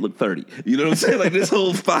does the kid look 30? You know what I'm saying? Like this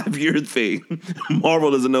whole 5-year thing.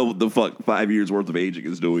 Marvel doesn't know what the fuck 5 years worth of aging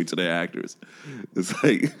is doing to their actors. It's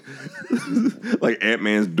like like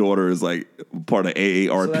Ant-Man's daughter is like part of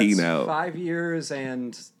AARP now. 5 years,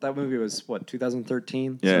 and that movie was what,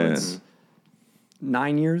 2013? Yeah. So it's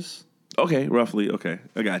 9 years. Okay, roughly. Okay,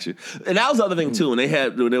 I got you. And that was the other thing too. When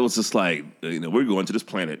it was just like, we're going to this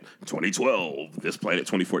planet 2012, this planet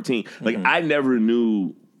 2014. Like I never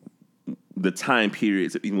knew the time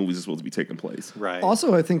periods that these movies are supposed to be taking place. Right.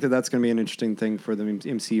 Also, I think that that's going to be an interesting thing for the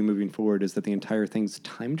MCU moving forward, is that the entire thing's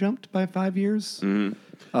time jumped by 5 years.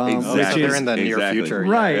 Exactly. So they're in the near future,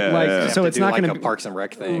 right? Yeah. So it's not going to be a Parks and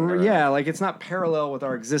Rec thing. Yeah, like it's not parallel with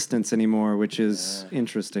our existence anymore, which is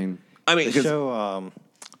interesting. I mean, The show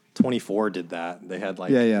 24 did that. They had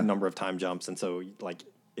like a number of time jumps, and so like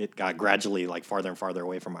it got gradually like farther and farther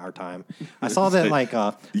away from our time. I saw that like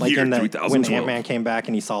Year in the, when 3012. Ant-Man came back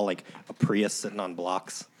and he saw like a Prius sitting on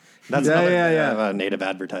blocks. That's native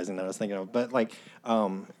advertising that I was thinking of. But like,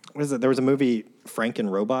 what is it? There was a movie Frank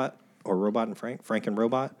and Robot, or Robot and Frank and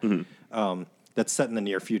Robot. That's set in the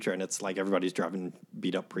near future, and it's like everybody's driving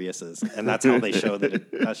beat up Priuses, and that's how they show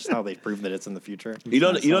that. That's how they prove that it's in the future. You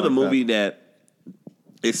know the movie that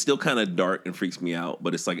it's still kind of dark and freaks me out,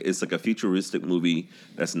 but it's like a futuristic movie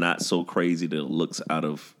that's not so crazy that it looks out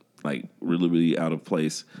of like really out of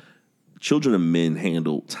place. Children of Men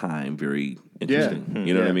handle time very interesting.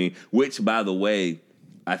 You know what I mean? Which, by the way,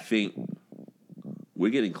 I think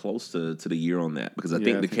we're getting close to the year on that because I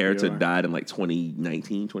think the character died in like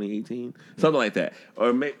 2019, 2018, something like that. Or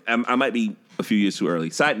I might be a few years too early.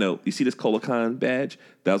 Side note, you see this Colicon badge?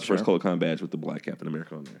 That was the first Colicon badge with the Black Captain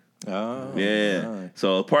America on there. Oh, yeah. Nice.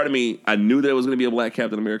 So part of me, I knew there was going to be a Black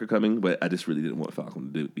Captain America coming, but I just really didn't want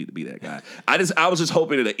Falcon to be that guy. I was just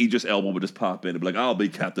hoping that Idris Elba would just pop in and be like, "I'll be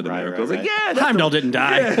Captain America." I was like, "Yeah, Heimdall didn't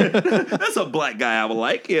die." Yeah, that's a black guy I would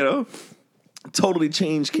like, Totally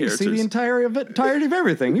changed characters. You see the entirety of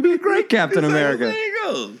everything. You'd be a great Captain America. There you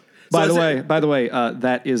go. By the way,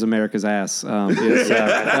 that is America's ass.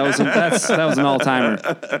 That was an all-timer.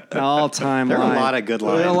 All-time There line. are a lot of good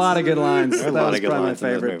lines. There are a lot of good lines. There are a That lot was of good probably lines my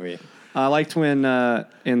in this favorite. movie. I liked when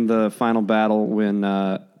in the final battle when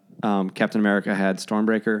Captain America had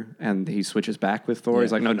Stormbreaker and he switches back with Thor.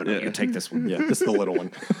 He's like, no, you take this one. Yeah, this is the little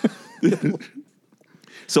one.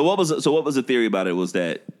 So what was the theory about it? Was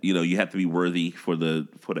that you have to be worthy for the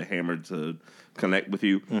hammer to connect with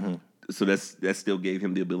you. Mm-hmm. So that still gave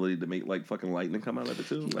him the ability to make like fucking lightning come out of it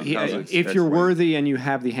too. Like, if you're worthy and you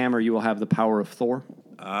have the hammer, you will have the power of Thor.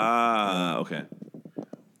 Ah, okay.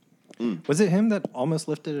 Was it him that almost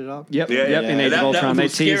lifted it up? Yep. Yeah. In Age of Ultron, they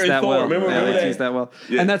teased that well. They teased that well,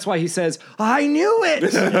 and that's why he says, "I knew it."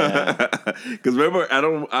 Because remember, I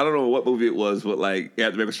don't know what movie it was, but like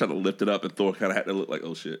Captain America was trying to lift it up, and Thor kind of had to look like,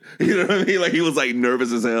 "Oh shit," you know what I mean? Like he was like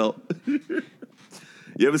nervous as hell.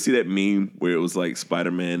 You ever see that meme where it was like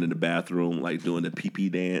Spider-Man in the bathroom, like doing the pee-pee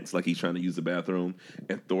dance, like he's trying to use the bathroom,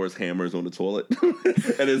 and Thor's hammer's on the toilet,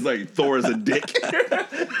 and it's like Thor is a dick.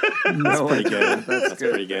 That's pretty good. That's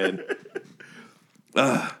pretty good.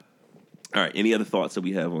 All right. Any other thoughts that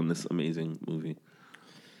we have on this amazing movie?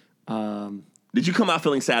 Did you come out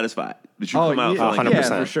feeling satisfied? Did you come out feeling 100%.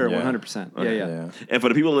 Yeah, for sure, 100%. Yeah. And for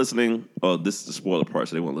the people listening, this is the spoiler part,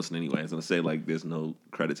 so they won't listen anyway. I was going to say, like, there's no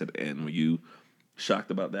credits at the end. Were you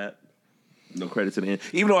shocked about that? No credits at the end?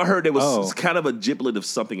 Even though I heard there was kind of a giblet of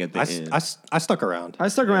something at the end. I stuck around. I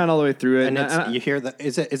stuck around all the way through it. And you hear that?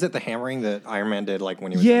 Is it the hammering that Iron Man did like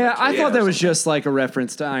when he was? Yeah, I thought that was just like a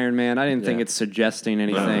reference to Iron Man. I didn't think it's suggesting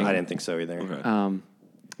anything. I didn't think so either. Okay.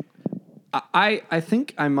 I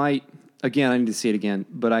think I might. Again, I need to see it again,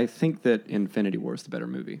 but I think that Infinity War is the better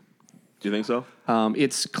movie. Do you think so?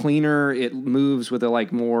 It's cleaner. It moves with a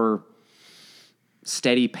more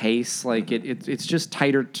steady pace. Like it's just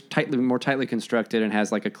more tightly constructed, and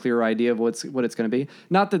has like a clear idea of what it's going to be.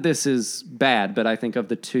 Not that this is bad, but I think of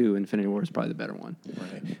the two, Infinity War is probably the better one.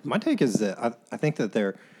 Right. My take is that I think that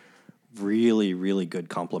they're really, really good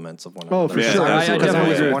complements of one another. Oh, for sure. I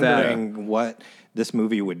definitely agree with that. I was wondering what this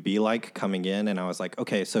movie would be like coming in, and I was like,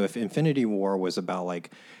 okay, so if Infinity War was about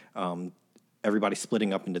like everybody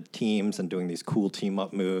splitting up into teams and doing these cool team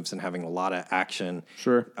up moves and having a lot of action,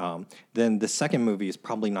 sure, then the second movie is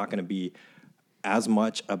probably not going to be as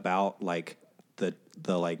much about like the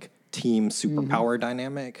like team superpower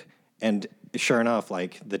dynamic. And sure enough,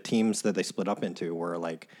 like the teams that they split up into were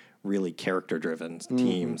like really character driven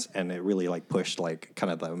teams, and it really like pushed like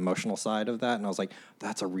kind of the emotional side of that. And I was like,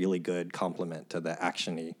 that's a really good complement to the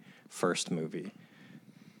actiony first movie.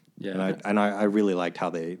 Yeah, and I really liked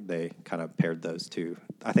how they kind of paired those two.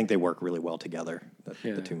 I think they work really well together,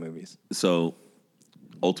 the two movies. So,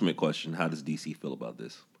 ultimate question: how does DC feel about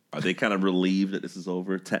this? Are they kind of relieved that this is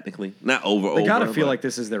over? Technically, not over. They gotta feel like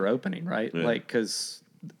this is their opening, right? Yeah. Like because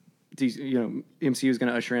MCU is going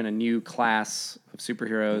to usher in a new class of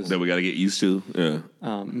superheroes that we got to get used to.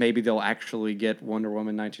 Yeah, maybe they'll actually get Wonder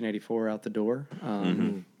Woman 1984 out the door.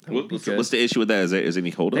 What's the issue with that? Is any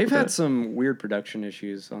hold up? They've had some weird production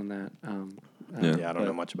issues on that. I don't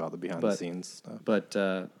know much about the behind the scenes stuff.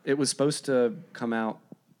 But it was supposed to come out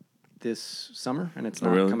this summer, and it's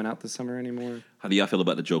not coming out this summer anymore. How do y'all feel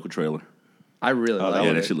about the Joker trailer? I really like it.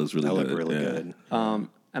 Yeah, that shit looks really good. That looked really good.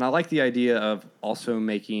 And I like the idea of also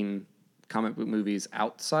making comic book movies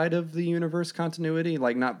outside of the universe continuity,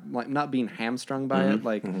 not being hamstrung by it.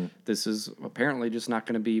 Like this is apparently just not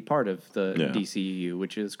going to be part of the DCEU,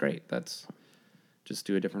 which is great. That's just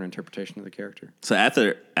do a different interpretation of the character. So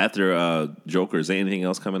after Joker, is there anything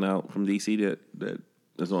else coming out from DC that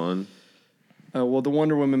is on? Well, the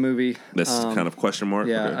Wonder Woman movie. That's kind of question mark.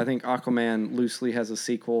 Yeah, okay. I think Aquaman loosely has a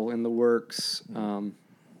sequel in the works.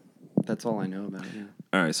 That's all I know about it. Yeah.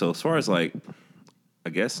 All right. So as far as like, I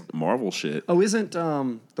guess Marvel shit. Oh, isn't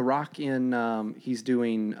The Rock in? He's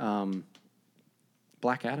doing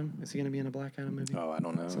Black Adam. Is he going to be in a Black Adam movie? Oh, I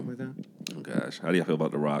don't know. Something like that. Oh gosh, how do you feel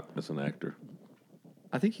about The Rock as an actor?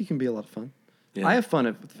 I think he can be a lot of fun. Yeah. I have fun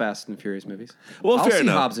with Fast and Furious movies. Well, I'll fair see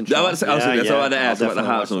enough. Hobbs and Shaw. That's what I had to ask about the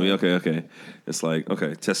Hobbs movie. Okay. It's like,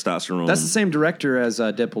 okay, testosterone. That's the same director as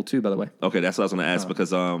Deadpool 2, by the way. Okay, that's what I was going to ask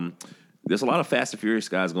because there's a lot of Fast and Furious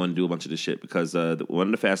guys going to do a bunch of this shit because one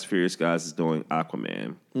of the Fast and Furious guys is doing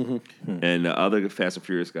Aquaman, and the other Fast and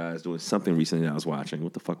Furious guy is doing something recently that I was watching.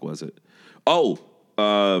 What the fuck was it? Oh,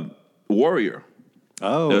 Warrior.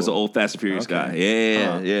 Oh, There's an old Fast and Furious guy.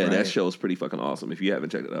 Yeah, right. That show is pretty fucking awesome. If you haven't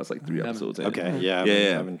checked it out, it's like 3 episodes in. Okay,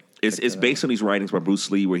 yeah. It's based on these writings by Bruce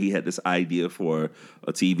Lee, where he had this idea for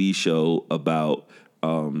a TV show about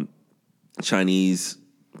Chinese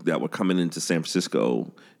that were coming into San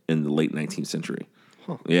Francisco in the late 19th century.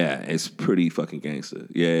 Huh. Yeah, it's pretty fucking gangster.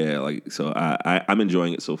 Yeah, like so. I'm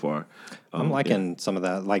enjoying it so far. I'm liking some of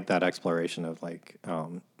that, like that exploration of like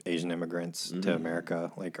Asian immigrants to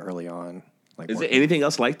America, like early on. Like, is there anything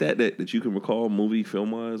else like that you can recall, movie,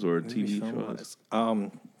 film wise, or TV show wise?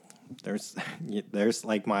 There's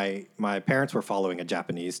like my parents were following a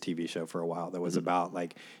Japanese TV show for a while that was about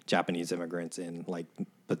like Japanese immigrants in like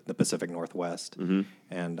the Pacific Northwest,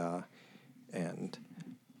 and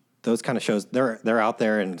those kind of shows they're out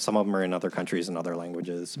there, and some of them are in other countries and other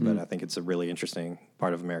languages. But I think it's a really interesting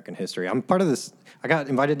part of American history. I'm part of this. I got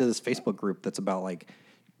invited to this Facebook group that's about like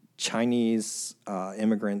Chinese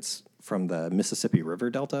immigrants from the Mississippi River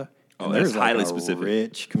Delta. Oh, that's highly specific.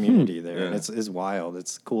 Rich community there. And it's wild.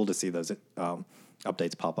 It's cool to see those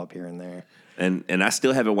updates pop up here and there. And I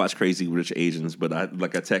still haven't watched Crazy Rich Asians, but I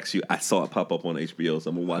text you, I saw it pop up on HBO, so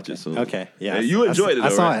I'm gonna watch it soon. Okay, yeah, you enjoyed it. I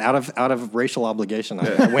saw right? it out of racial obligation.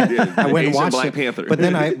 I went and watched Black it. Panther. But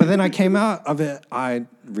then I came out of it. I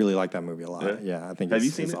really like that movie a lot. Yeah, I think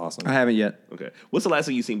it's awesome. I haven't yet. Okay, what's the last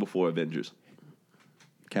thing you've seen before Avengers?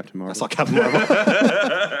 Captain Marvel. I saw Captain Marvel.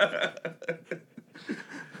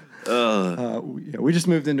 We just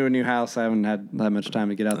moved into a new house. I haven't had that much time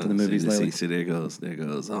to get out to the movies lately. See, there goes.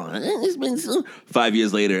 Oh, it's been 5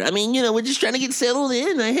 years later. I mean, we're just trying to get settled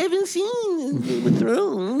in. I haven't seen Game of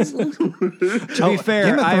Thrones. To be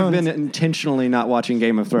fair, I've been intentionally not watching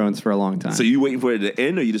Game of Thrones for a long time. So you waiting for it to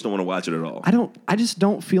end, or you just don't want to watch it at all? I just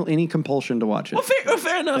don't feel any compulsion to watch it. Well,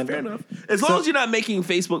 fair enough. As long as you're not making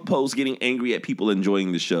Facebook posts getting angry at people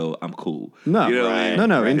enjoying the show, I'm cool. No,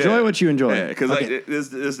 no. Enjoy what you enjoy. Yeah, because like there's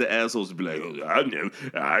the assholes to be like, oh,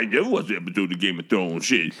 I never watched the episode of Game of Thrones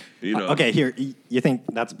shit. Okay, here you think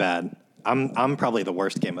that's bad. I'm probably the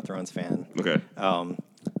worst Game of Thrones fan. Okay.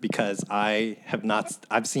 Because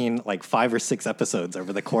I've seen like 5 or 6 episodes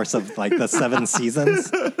over the course of like the 7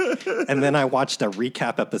 seasons, and then I watched a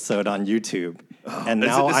recap episode on YouTube, and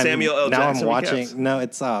now I'm watching. Recaps? No,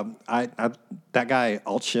 it's that guy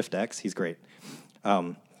Alt Shift X. He's great,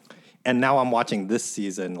 and now I'm watching this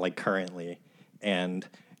season like currently, and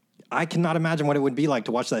I cannot imagine what it would be like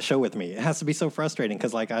to watch that show with me. It has to be so frustrating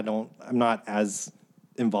because like I'm not as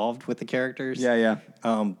involved with the characters. Yeah.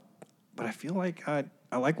 But I feel like I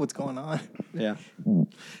like what's going on. Yeah.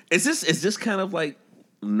 Is this kind of like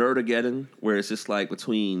Nerdageddon, where it's just like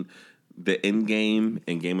between the Endgame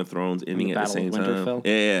and Game of Thrones ending at the same time?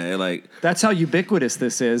 Yeah, like that's how ubiquitous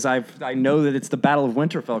this is. I know that it's the Battle of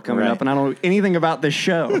Winterfell coming up, and I don't know anything about this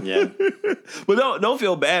show. Yeah. But don't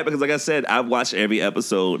feel bad because, like I said, I've watched every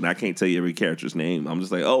episode and I can't tell you every character's name. I'm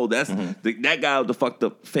just like, oh, that's that guy with the fucked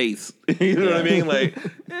up face. You know what I mean? Like,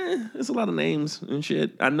 there's a lot of names and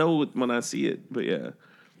shit. I know it when I see it, but yeah.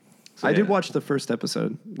 So, I did watch the first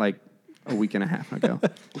episode like a week and a half ago.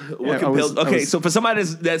 So for somebody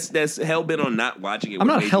that's hell bent on not watching it, I'm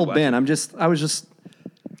not hell bent. I was just.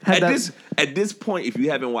 At this point, if you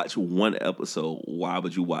haven't watched one episode, why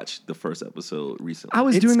would you watch the first episode recently? I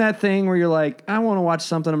was doing that thing where you're like, I want to watch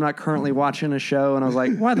something. I'm not currently watching a show, and I was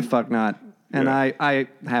like, why the fuck not? And I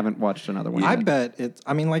haven't watched another one. I bet it's.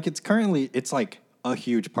 I mean, like it's like a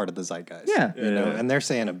huge part of the zeitgeist. Yeah, and they're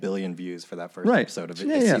saying 1 billion views for that first episode of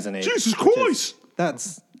season 8. Jesus Christ,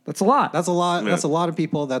 that's a lot. That's a lot. Yeah. That's a lot of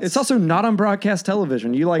people. It's also not on broadcast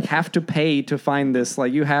television. You like have to pay to find this.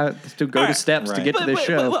 Like you have to go to steps to get to this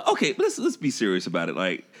show. Okay, let's be serious about it.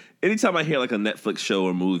 Like anytime I hear like a Netflix show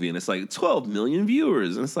or movie and it's like 12 million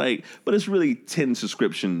viewers, and it's like, but it's really 10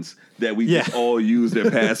 subscriptions that we just all use their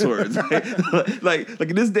passwords. like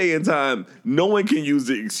in this day and time, no one can use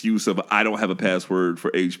the excuse of I don't have a password for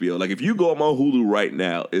HBO. Like if you go on my Hulu right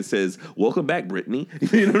now, it says "Welcome back, Brittany."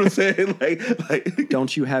 You know what I'm saying? Like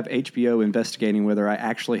don't you have HBO investigating whether I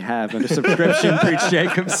actually have a subscription? Preach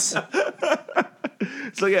Jacobs.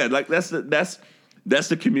 So yeah, like that's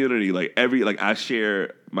the community. Like I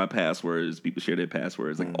share my passwords. People share their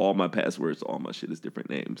passwords. Like all my passwords, all my shit is different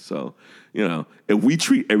names. So, if we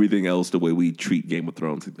treat everything else the way we treat Game of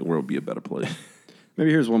Thrones, the world would be a better place.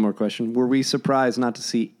 Maybe here's one more question. Were we surprised not to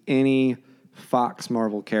see any Fox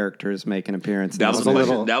Marvel characters make an appearance? That was a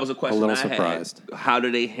question. A little surprised. How do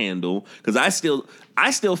they handle? Because I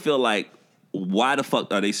still feel like why the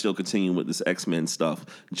fuck are they still continuing with this X-Men stuff?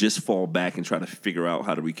 Just fall back and try to figure out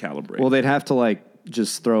how to recalibrate. Well, they'd have to like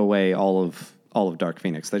just throw away all of Dark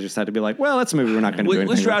Phoenix. They just had to be like, well, that's a movie we're not going to do anything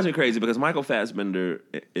which drives with. me crazy because Michael Fassbender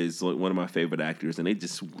is like one of my favorite actors, and they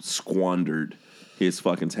just squandered his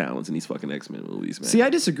fucking talents in these fucking X-Men movies, man. See, I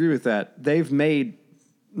disagree with that. They've made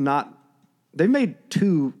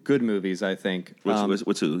two good movies, I think.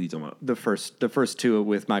 Which two are you talking about? The first two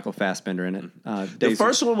with Michael Fassbender in it. The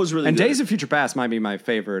first one was really and good. Days of Future Past might be my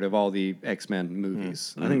favorite of all the X-Men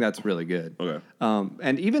movies. I think that's really good. Okay.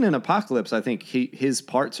 And even in Apocalypse, I think his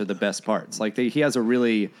parts are the best parts. Like he has a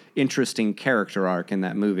really interesting character arc in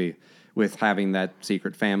that movie with having that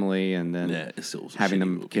secret family and then having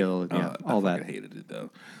them kill, all that. I hated it though.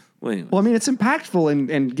 Well, I mean, it's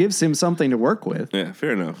impactful and gives him something to work with. Yeah,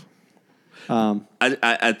 fair enough.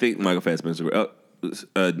 I think Michael Fassbender. What's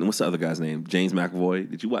the other guy's name? James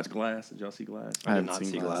McAvoy. Did you watch Glass? Did y'all see Glass? I have not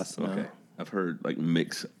seen Glass. No. Okay, I've heard like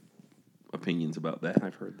mixed opinions about that.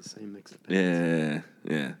 I've heard the same mixed opinions.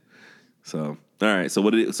 Yeah. So all right. So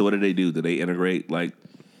what did they do? Did they integrate like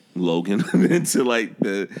Logan into like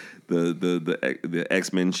the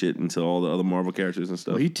X-Men shit into all the other Marvel characters and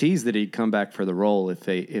stuff? Well, he teased that he'd come back for the role if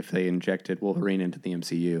they injected Wolverine into the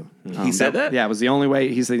MCU. He said that? Yeah, it was the only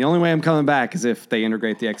way. He said the only way I'm coming back is if they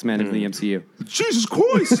integrate the X-Men into the MCU. Jesus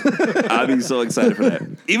Christ! I'd be so excited for that.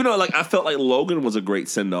 Even though like I felt like Logan was a great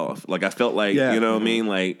send off. Like I felt like you know what I mean.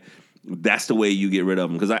 Like that's the way you get rid of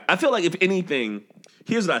him because I feel like if anything,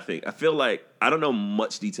 here's what I think. I feel like I don't know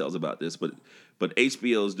much details about this, but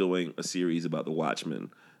HBO is doing a series about the Watchmen,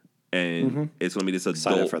 and it's going to be this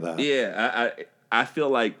adult. Excited for that. Yeah, I feel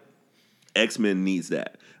like X-Men needs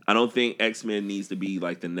that. I don't think X-Men needs to be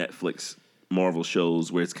like the Netflix Marvel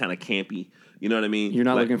shows where it's kind of campy. You know what I mean? You're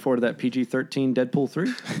not looking forward to that PG-13 Deadpool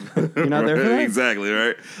 3? You're not there for that? Exactly,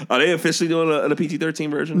 right? Are they officially doing a PG-13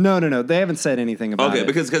 version? No. They haven't said anything about it. Okay,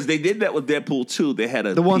 because they did that with Deadpool 2. They had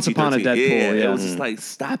the Once Upon a PG-13. Deadpool. Yeah, it was just like,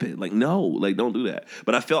 stop it. Like, no, like, don't do that.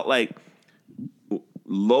 But I felt like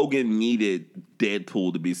Logan needed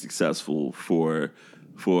Deadpool to be successful for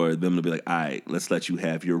them to be like, all right, let's let you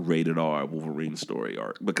have your rated R Wolverine story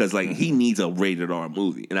arc. Because like he needs a rated R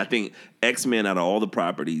movie. And I think X-Men out of all the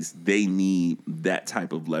properties, they need that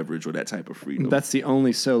type of leverage or that type of freedom. That's the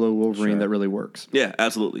only solo Wolverine that really works. Yeah,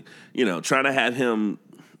 absolutely. You know, trying to have him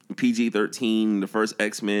PG-13, the first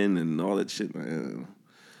X-Men and all that shit.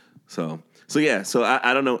 So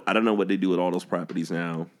I don't know. I don't know what they do with all those properties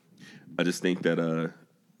now. I just think that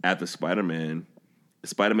after Spider-Man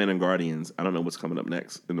and Guardians, I don't know what's coming up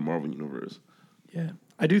next in the Marvel universe. Yeah.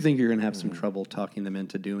 I do think you're going to have some trouble talking them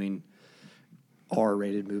into doing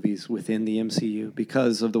R-rated movies within the MCU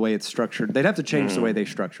because of the way it's structured. They'd have to change the way they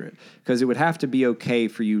structure it because it would have to be okay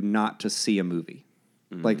for you not to see a movie.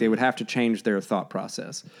 Like they would have to change their thought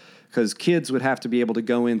process because kids would have to be able to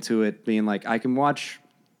go into it being like, I can watch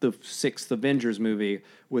the 6th Avengers movie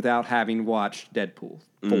without having watched Deadpool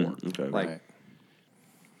 4. Okay. Right.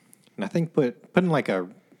 And I think putting like a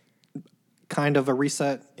kind of a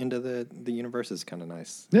reset into the universe is kind of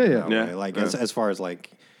nice. Yeah. Way. Like as far as like,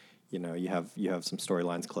 you know, you have some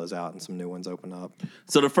storylines close out and some new ones open up.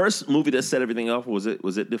 So the first movie that set everything off was it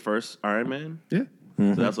the first Iron Man? Yeah.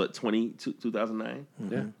 So that's what 2009.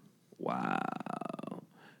 Yeah. Wow.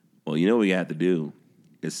 Well, you know what we have to do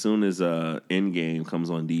as soon as Endgame comes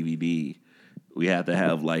on DVD. We have to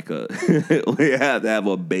have like a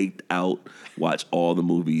baked out, watch all the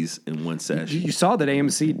movies in one session. You saw that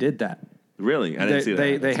AMC did that. Really? I didn't see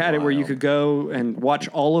that. They had it where you could go and watch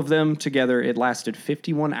all of them together. It lasted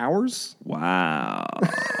 51 hours. Wow.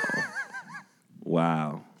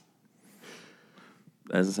 Wow.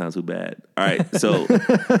 That doesn't sound too bad. All right, so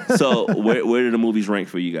where do the movies rank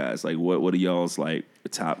for you guys? Like, what are y'all's like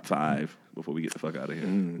top 5 before we get the fuck out of here?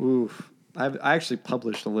 Oof. I actually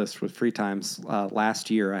published a list with Free Times last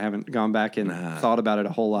year. I haven't gone back and thought about it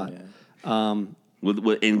a whole lot. Yeah.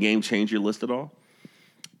 Would Endgame change your list at all?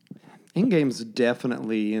 Endgame's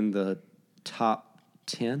definitely in the top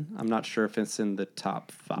 10. I'm not sure if it's in the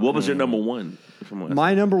top 5. What was your number 1?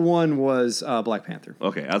 My number 1 was Black Panther.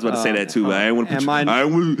 Okay, I was about to say that too. I didn't want to. I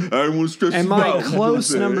didn't want to stress. And my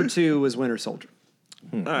close number 2 was Winter Soldier.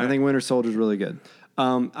 I think Winter Soldier is really good.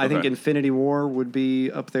 I think Infinity War would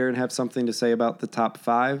be up there and have something to say about the top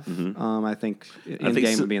 5. I think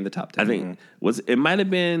Endgame would be in the top 10. I think it might have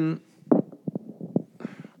been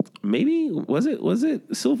maybe was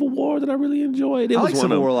it Civil War that I really enjoyed? It I was like one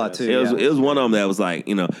Civil of War a them. lot too. It was one of them that was like,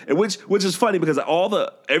 and which is funny because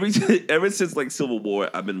ever since like Civil War,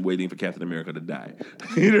 I've been waiting for Captain America to die.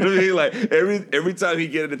 You know what I mean? Like every time he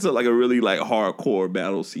get into like a really like hardcore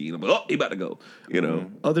battle scene, I'm like, oh, he about to go.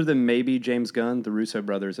 Other than maybe James Gunn, the Russo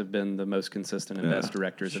brothers have been the most consistent and best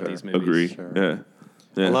directors of these movies. Agree. Sure. Yeah.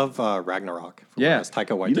 I love Ragnarok. Yeah.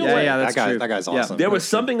 Taika Waititi. That's true. That guy's Yeah. awesome. There was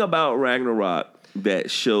something about Ragnarok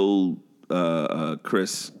that showed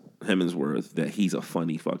Chris Hemsworth that he's a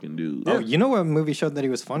funny fucking dude. Oh, you know what movie showed that he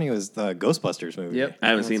was funny? It was the Ghostbusters movie. Yep. I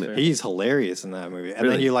haven't seen it. He's hilarious in that movie. And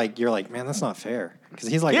Really? then you're like, man, that's not fair. Because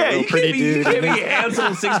he's like a Yeah, real you pretty can't dude. be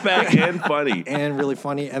handsome, six pack, and funny. And really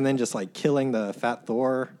funny, and then just like killing the fat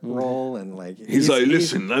Thor role, and like He's like,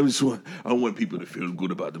 listen, I want people to feel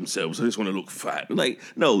good about themselves. I just want to look fat. Like,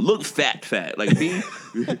 no, look fat. Like, be,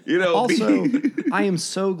 Also, I am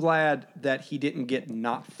so glad that he didn't get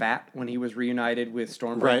not fat when he was reunited with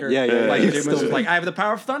Stormbreaker. Right, yeah. Like, He's it was still- like, I have the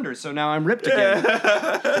power of thunder, so now I'm ripped again.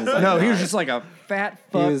 No, he was just like a fat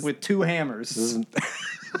fuck with two hammers.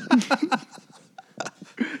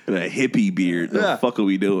 and a hippie beard. The fuck are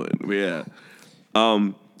we doing? Yeah.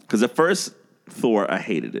 Because the first Thor, I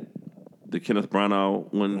hated it. The Kenneth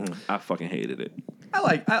Branagh one, I fucking hated it.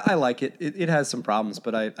 I like it. It has some problems,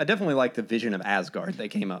 but I definitely like the vision of Asgard they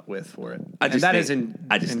came up with for it. I just endured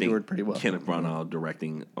think pretty well. Kenneth Branagh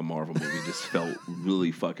directing a Marvel movie just felt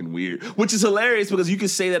really fucking weird, which is hilarious because you could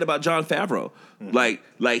say that about Jon Favreau.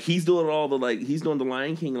 Like he's doing he's doing the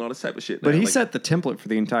Lion King and all this type of shit. But now. he Like, set the template for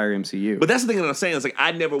the entire MCU. But that's the thing that I'm saying. It's like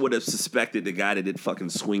I never would have suspected the guy that did fucking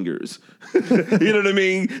Swingers, you know what I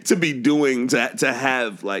mean, to be doing to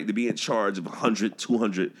have like to be in charge of 100,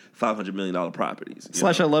 200, $500 million properties.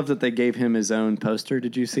 I love that they gave him his own poster.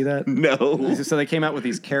 Did you see that? No. So they came out with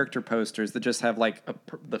these character posters that just have like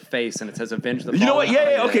the face and it says "Avenge the." You know what? Fallen."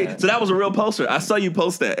 Yeah. Okay. So that was a real poster. I saw you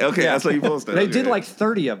post that. Okay. I saw you post that. They Okay. did like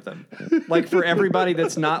 30 of them, like for everybody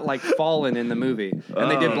that's not like fallen in the movie,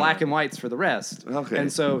 and they did black and whites for the rest. Okay.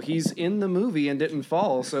 And so he's in the movie and didn't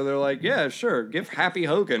fall, so they're like, yeah, sure, give Happy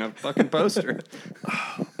Hogan a fucking poster.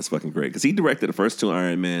 That's fucking great because he directed the first two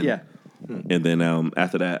Iron Man. Yeah. And then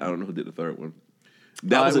after that, I don't know who did the third one.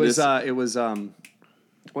 That it was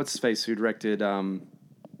what's his face who directed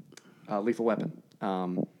Lethal Weapon.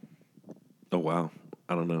 Oh wow,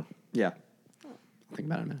 I don't know. Yeah, I'll think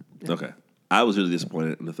about it in a minute. Yeah. Okay, I was really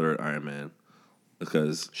disappointed in the third Iron Man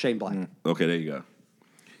because Shane Black. okay, there you go.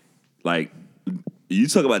 Like you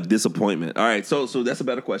talk about disappointment. All right, so that's a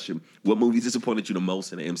better question. What movie disappointed you the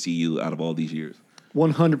most in the MCU out of all these years?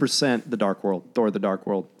 100% The Dark World. Thor: The Dark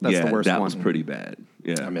World. That's the worst that one. was pretty bad.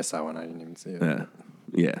 Yeah, I missed that one. I didn't even see it.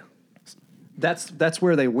 Yeah. That's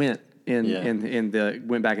where they went in the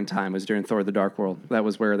went back in time was during Thor: The Dark World. That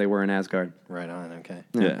was where they were in Asgard. Right on. Okay.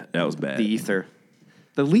 Yeah, that was bad. The ether.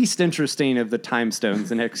 The least interesting of the time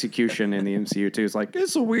stones in execution in the MCU too is like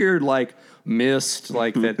it's a weird like mist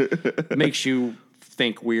like that makes you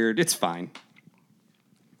think weird. It's fine.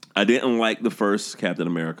 I didn't like the first Captain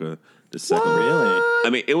America. The second one, Really? I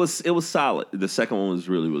mean, it was solid. The second one was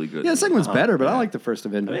really, really good. Yeah, the second one's better, but I like the first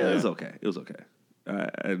Avenger. Yeah, it was okay. It was okay.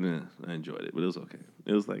 I enjoyed it, but it was okay.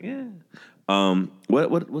 It was like, yeah.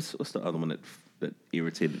 What's the other one that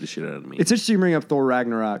irritated the shit out of me? It's interesting you bring up Thor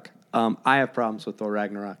Ragnarok. I have problems with Thor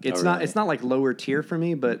Ragnarok. It's not like lower tier for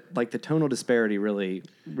me, but like the tonal disparity really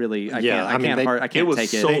I can't it was take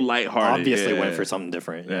so it. lighthearted. Obviously yeah. went for something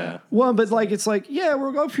different. Yeah. Well, but like it's like, yeah,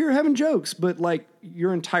 we're up here having jokes, but like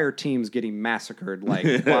your entire team's getting massacred like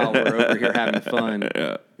while we're over here having fun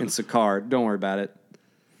in Sakaar. Don't worry about it.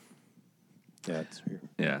 Yeah, it's weird.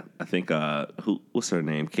 Yeah, I think what's her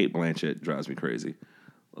name? Kate Blanchett drives me crazy.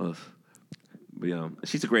 Ugh. But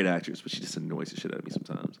she's a great actress, but she just annoys the shit out of me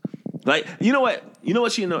sometimes. Like, you know what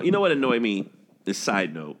annoyed me? This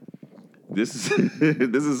side note. This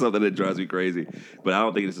is something that drives me crazy, but I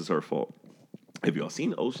don't think this is her fault. Have y'all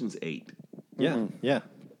seen Ocean's 8? Yeah. Yeah.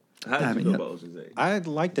 How did you feel about Ocean's 8? I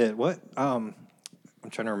liked it. What? I'm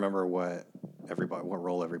trying to remember what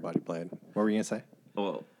role everybody played. What were you gonna say?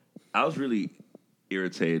 Well, I was really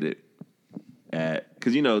irritated at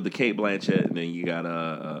because the Kate Blanchett, and then you got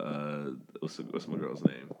what's my girl's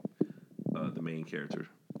name? The main character.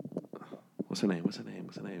 What's her name?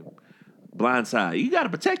 Blind Side. You got to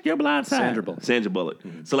protect your blind side. Sandra Bullock.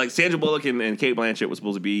 Mm-hmm. So like Sandra Bullock and Kate Blanchett was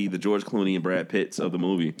supposed to be the George Clooney and Brad Pitts of the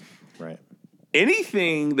movie. Right.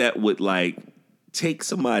 Anything that would like take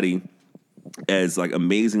somebody as like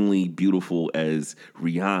amazingly beautiful as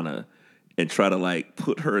Rihanna and try to like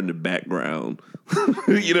put her in the background.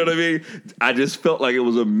 You know what I mean? I just felt like it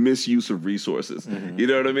was a misuse of resources. You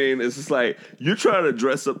know what I mean? It's just like you're trying to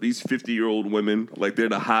dress up these 50-year-old women like they're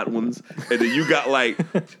the hot ones, and then you got like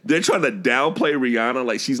they're trying to downplay Rihanna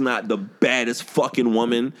like she's not the baddest fucking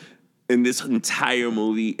woman in this entire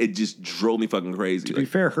movie. It just drove me fucking crazy. To be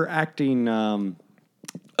fair, her acting.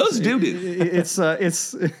 It's doo-doo. It's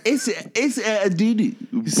a doo-doo.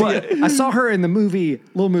 I saw her in the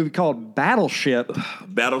little movie called Battleship.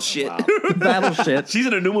 Battleship. Wow. Battleship. She's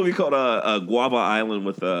in a new movie called Guava Island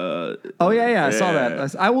with Oh yeah, I saw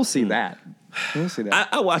that. I will see that. I will see that.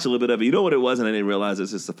 I watched a little bit of it. You know what it was, and I didn't realize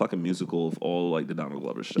it's just a fucking musical of all like the Donald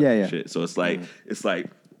Glover shit. Yeah. Shit. So it's like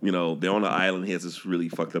you know, they're on the island. He has this really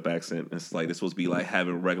fucked up accent. It's like they're supposed to be like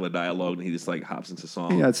having regular dialogue, and he just like hops into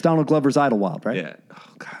song. Yeah, it's Donald Glover's Idlewild, right? Yeah. Oh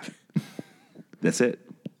god. That's it.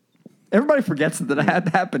 Everybody forgets that had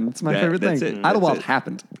happened. It's my favorite thing. That's it. Idlewild That's it.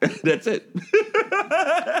 happened. That's it.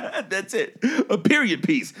 That's it. A period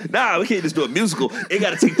piece. Nah, we can't just do a musical. It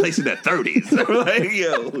got to take place in the 30s. Like,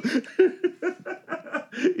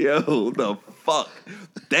 yo, the fuck.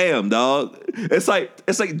 Damn, dog. It's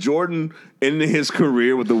like Jordan ending his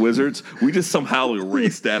career with the Wizards. We just somehow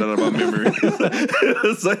erased that out of our memory.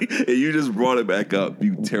 It's like, and you just brought it back up.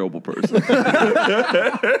 You terrible person.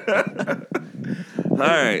 All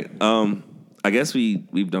right. I guess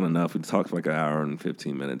we've done enough. We talked for like an hour and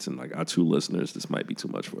 15 minutes, and like our two listeners, this might be too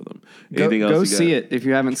much for them. Anything else? Go see it if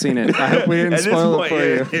you haven't seen it. I hope we didn't spoil it for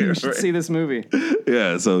you. Yeah, You should right. see this movie.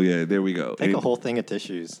 Yeah. So yeah, there we go. Take a whole thing of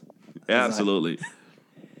tissues. Absolutely.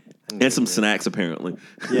 And some snacks, apparently.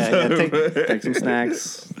 Yeah, Take some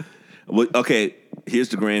snacks. Well, okay, here's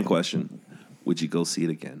the grand question: would you go see it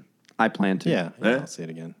again? I plan to. yeah, Eh? I'll see it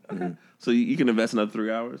again. So you can invest another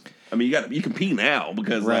 3 hours. I mean, you can pee now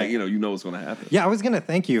because Right. like you know what's going to happen. Yeah, I was gonna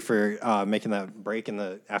thank you for making that break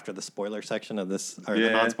after the spoiler section of this, or the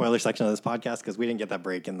non-spoiler section of this podcast, because we didn't get that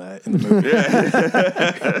break in the movie. We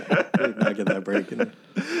did not get that break.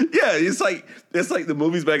 Yeah, it's like the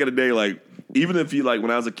movies back in the day. Like even if you like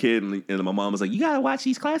when I was a kid and my mom was like, you gotta watch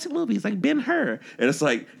these classic movies like Ben-Hur, and it's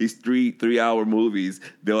like these 3-hour movies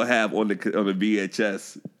they'll have on the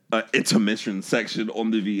VHS intermission section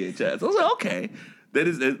on the VHS. I was like, okay. That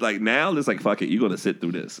is like now it's like fuck it, you're gonna sit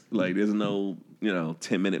through this. Like there's no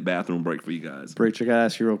 10-minute bathroom break for you guys. Breach, I gotta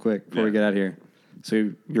ask you real quick before we get out of here.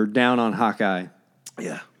 So you're down on Hawkeye,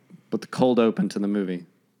 Yeah. but the cold open to the movie.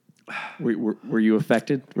 Were you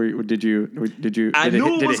affected? Did you? I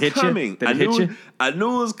knew it was hit coming. You? Did it hit you? I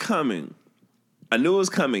knew it was coming.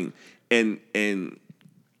 And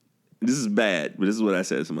this is bad, but this is what I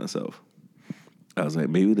said to myself. I was like,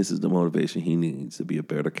 maybe this is the motivation he needs to be a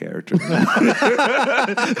better character.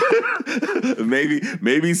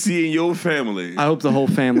 maybe seeing your family. I hope the whole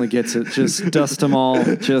family gets it. Just dust them all.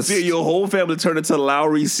 Just See your whole family turn into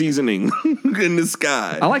Lowry seasoning in the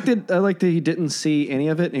sky. I liked it. I liked that he didn't see any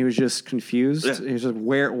of it, and he was just confused. Yeah. He was just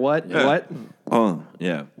what? Oh,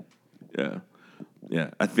 yeah.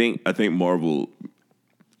 I think Marvel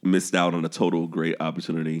missed out on a total great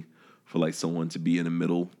opportunity for like someone to be in the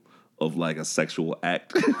middle of like a sexual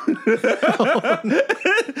act.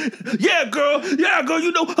 yeah, girl,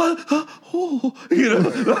 you know,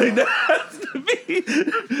 like that's me.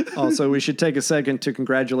 Also, we should take a second to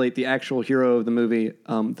congratulate the actual hero of the movie,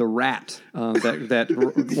 the rat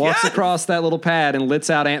that walks across that little pad and lets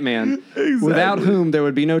out Ant-Man, without whom there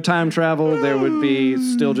would be no time travel. There would be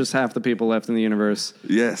still just half the people left in the universe.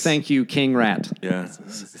 Yes. Thank you, King Rat. Yeah.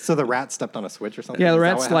 So the rat stepped on a switch or something? Yeah, the Is that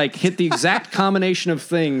rat's what like happened? hit the exact combination of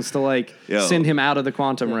things to like send him out of the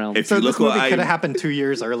quantum realm. If So you this look movie what could have happened 2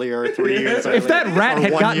 years earlier, or 3 years earlier. If that rat or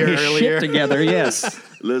had 1 gotten year his earlier. shit together, yes.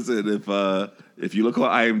 Listen, if you look on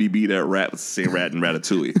IMDb, that rat was the same rat in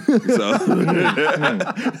Ratatouille.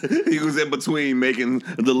 So he was in between making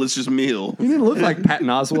a delicious meal. He didn't look like Patton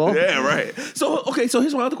Oswalt. Yeah, right. So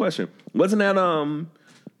here's my other question. Wasn't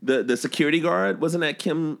that the security guard? Wasn't that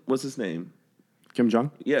Kim? What's his name? Kim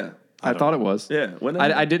Jong? Yeah. I thought it was. Yeah. Wasn't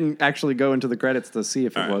that- I didn't actually go into the credits to see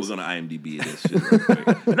if it All right, was. we're gonna IMDb this shit real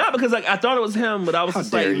quick. Not because like I thought it was him, but I was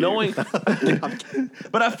just like dare you. knowing.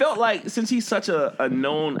 But I felt like since he's such a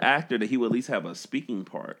known actor that he would at least have a speaking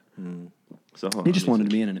part. So hold He on, just let me wanted to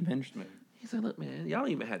see. be in an Avengers movie. He said, "Look, man, y'all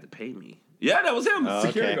even had to pay me." Yeah, that was him. Oh,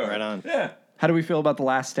 security okay, guard. right on. Yeah. How do we feel about the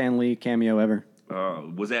last Stan Lee cameo ever?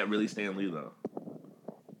 Was that really Stan Lee though?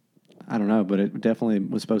 I don't know, but it definitely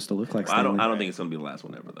was supposed to look like Stan I Lee. don't think it's gonna be the last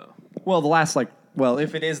one ever though. Well,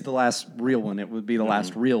 if it is the last real one, it would be the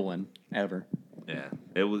last real one ever. Yeah,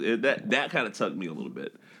 that kind of tugged me a little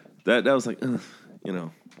bit. That was like,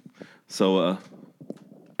 So, all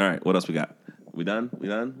right, what else we got? We done?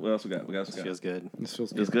 What else we got? Feels good. This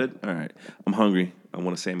feels Feels good. good? All right. I'm hungry. I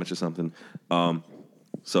want a sandwich or something.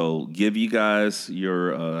 So give you guys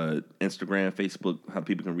your Instagram, Facebook, how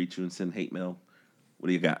people can reach you and send hate mail. What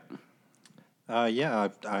do you got?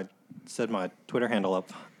 I said my Twitter handle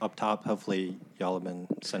up top. Hopefully, y'all have been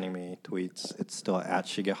sending me tweets. It's still at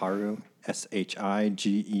Shigeharu,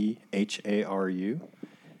 SHIGEHARU.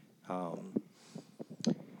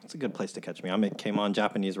 It's a good place to catch me. I'm at Keimon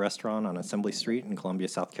Japanese Restaurant on Assembly Street in Columbia,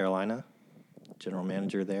 South Carolina. General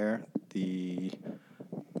manager there.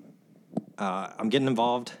 I'm getting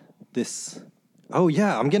involved this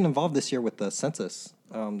year with the census.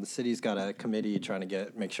 The city's got a committee trying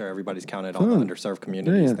to make sure everybody's counted, all the underserved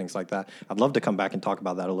communities, things like that. I'd love to come back and talk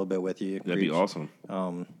about that a little bit with you. That'd be awesome.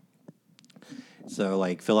 So,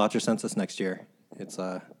 like, fill out your census next year. It's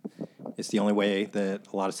the only way that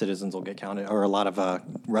a lot of citizens will get counted, or a lot of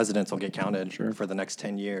residents will get counted for the next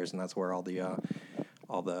 10 years, and that's where all the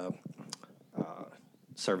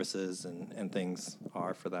services and things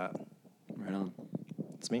are for that. Right on.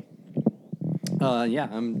 It's me.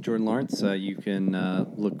 I'm Jordan Lawrence. You can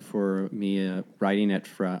look for me writing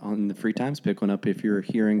on the free times. Pick one up if you're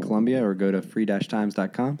here in Columbia, or go to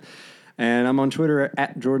free-times.com. And I'm on Twitter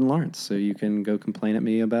at Jordan Lawrence, so you can go complain at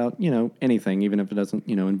me about, anything, even if it doesn't,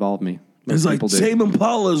 involve me. It's like, Tame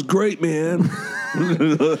Impala is great, man.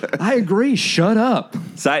 I agree. Shut up.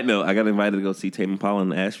 Side note, I got invited to go see Tame Impala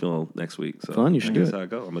in Asheville next week. So fun, you should do it. That's how I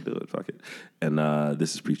go. I'm going to do it. Fuck it. And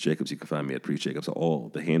this is Preach Jacobs. You can find me at Preach Jacobs on all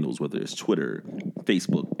the handles, whether it's Twitter,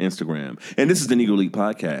 Facebook, Instagram. And this is the Negro League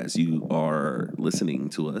Podcast. You are listening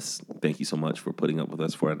to us. Thank you so much for putting up with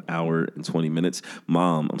us for an hour and 20 minutes.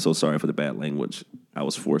 Mom, I'm so sorry for the bad language. I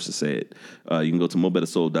was forced to say it. You can go to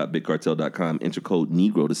mobettersoul.bigcartel.com, enter code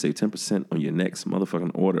Negro to save 10% on your next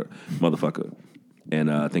motherfucking order, motherfucker. And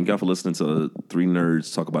thank y'all for listening to three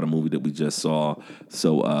nerds talk about a movie that we just saw.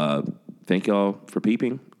 So thank y'all for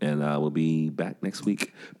peeping, and we'll be back next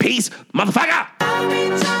week. Peace, motherfucker!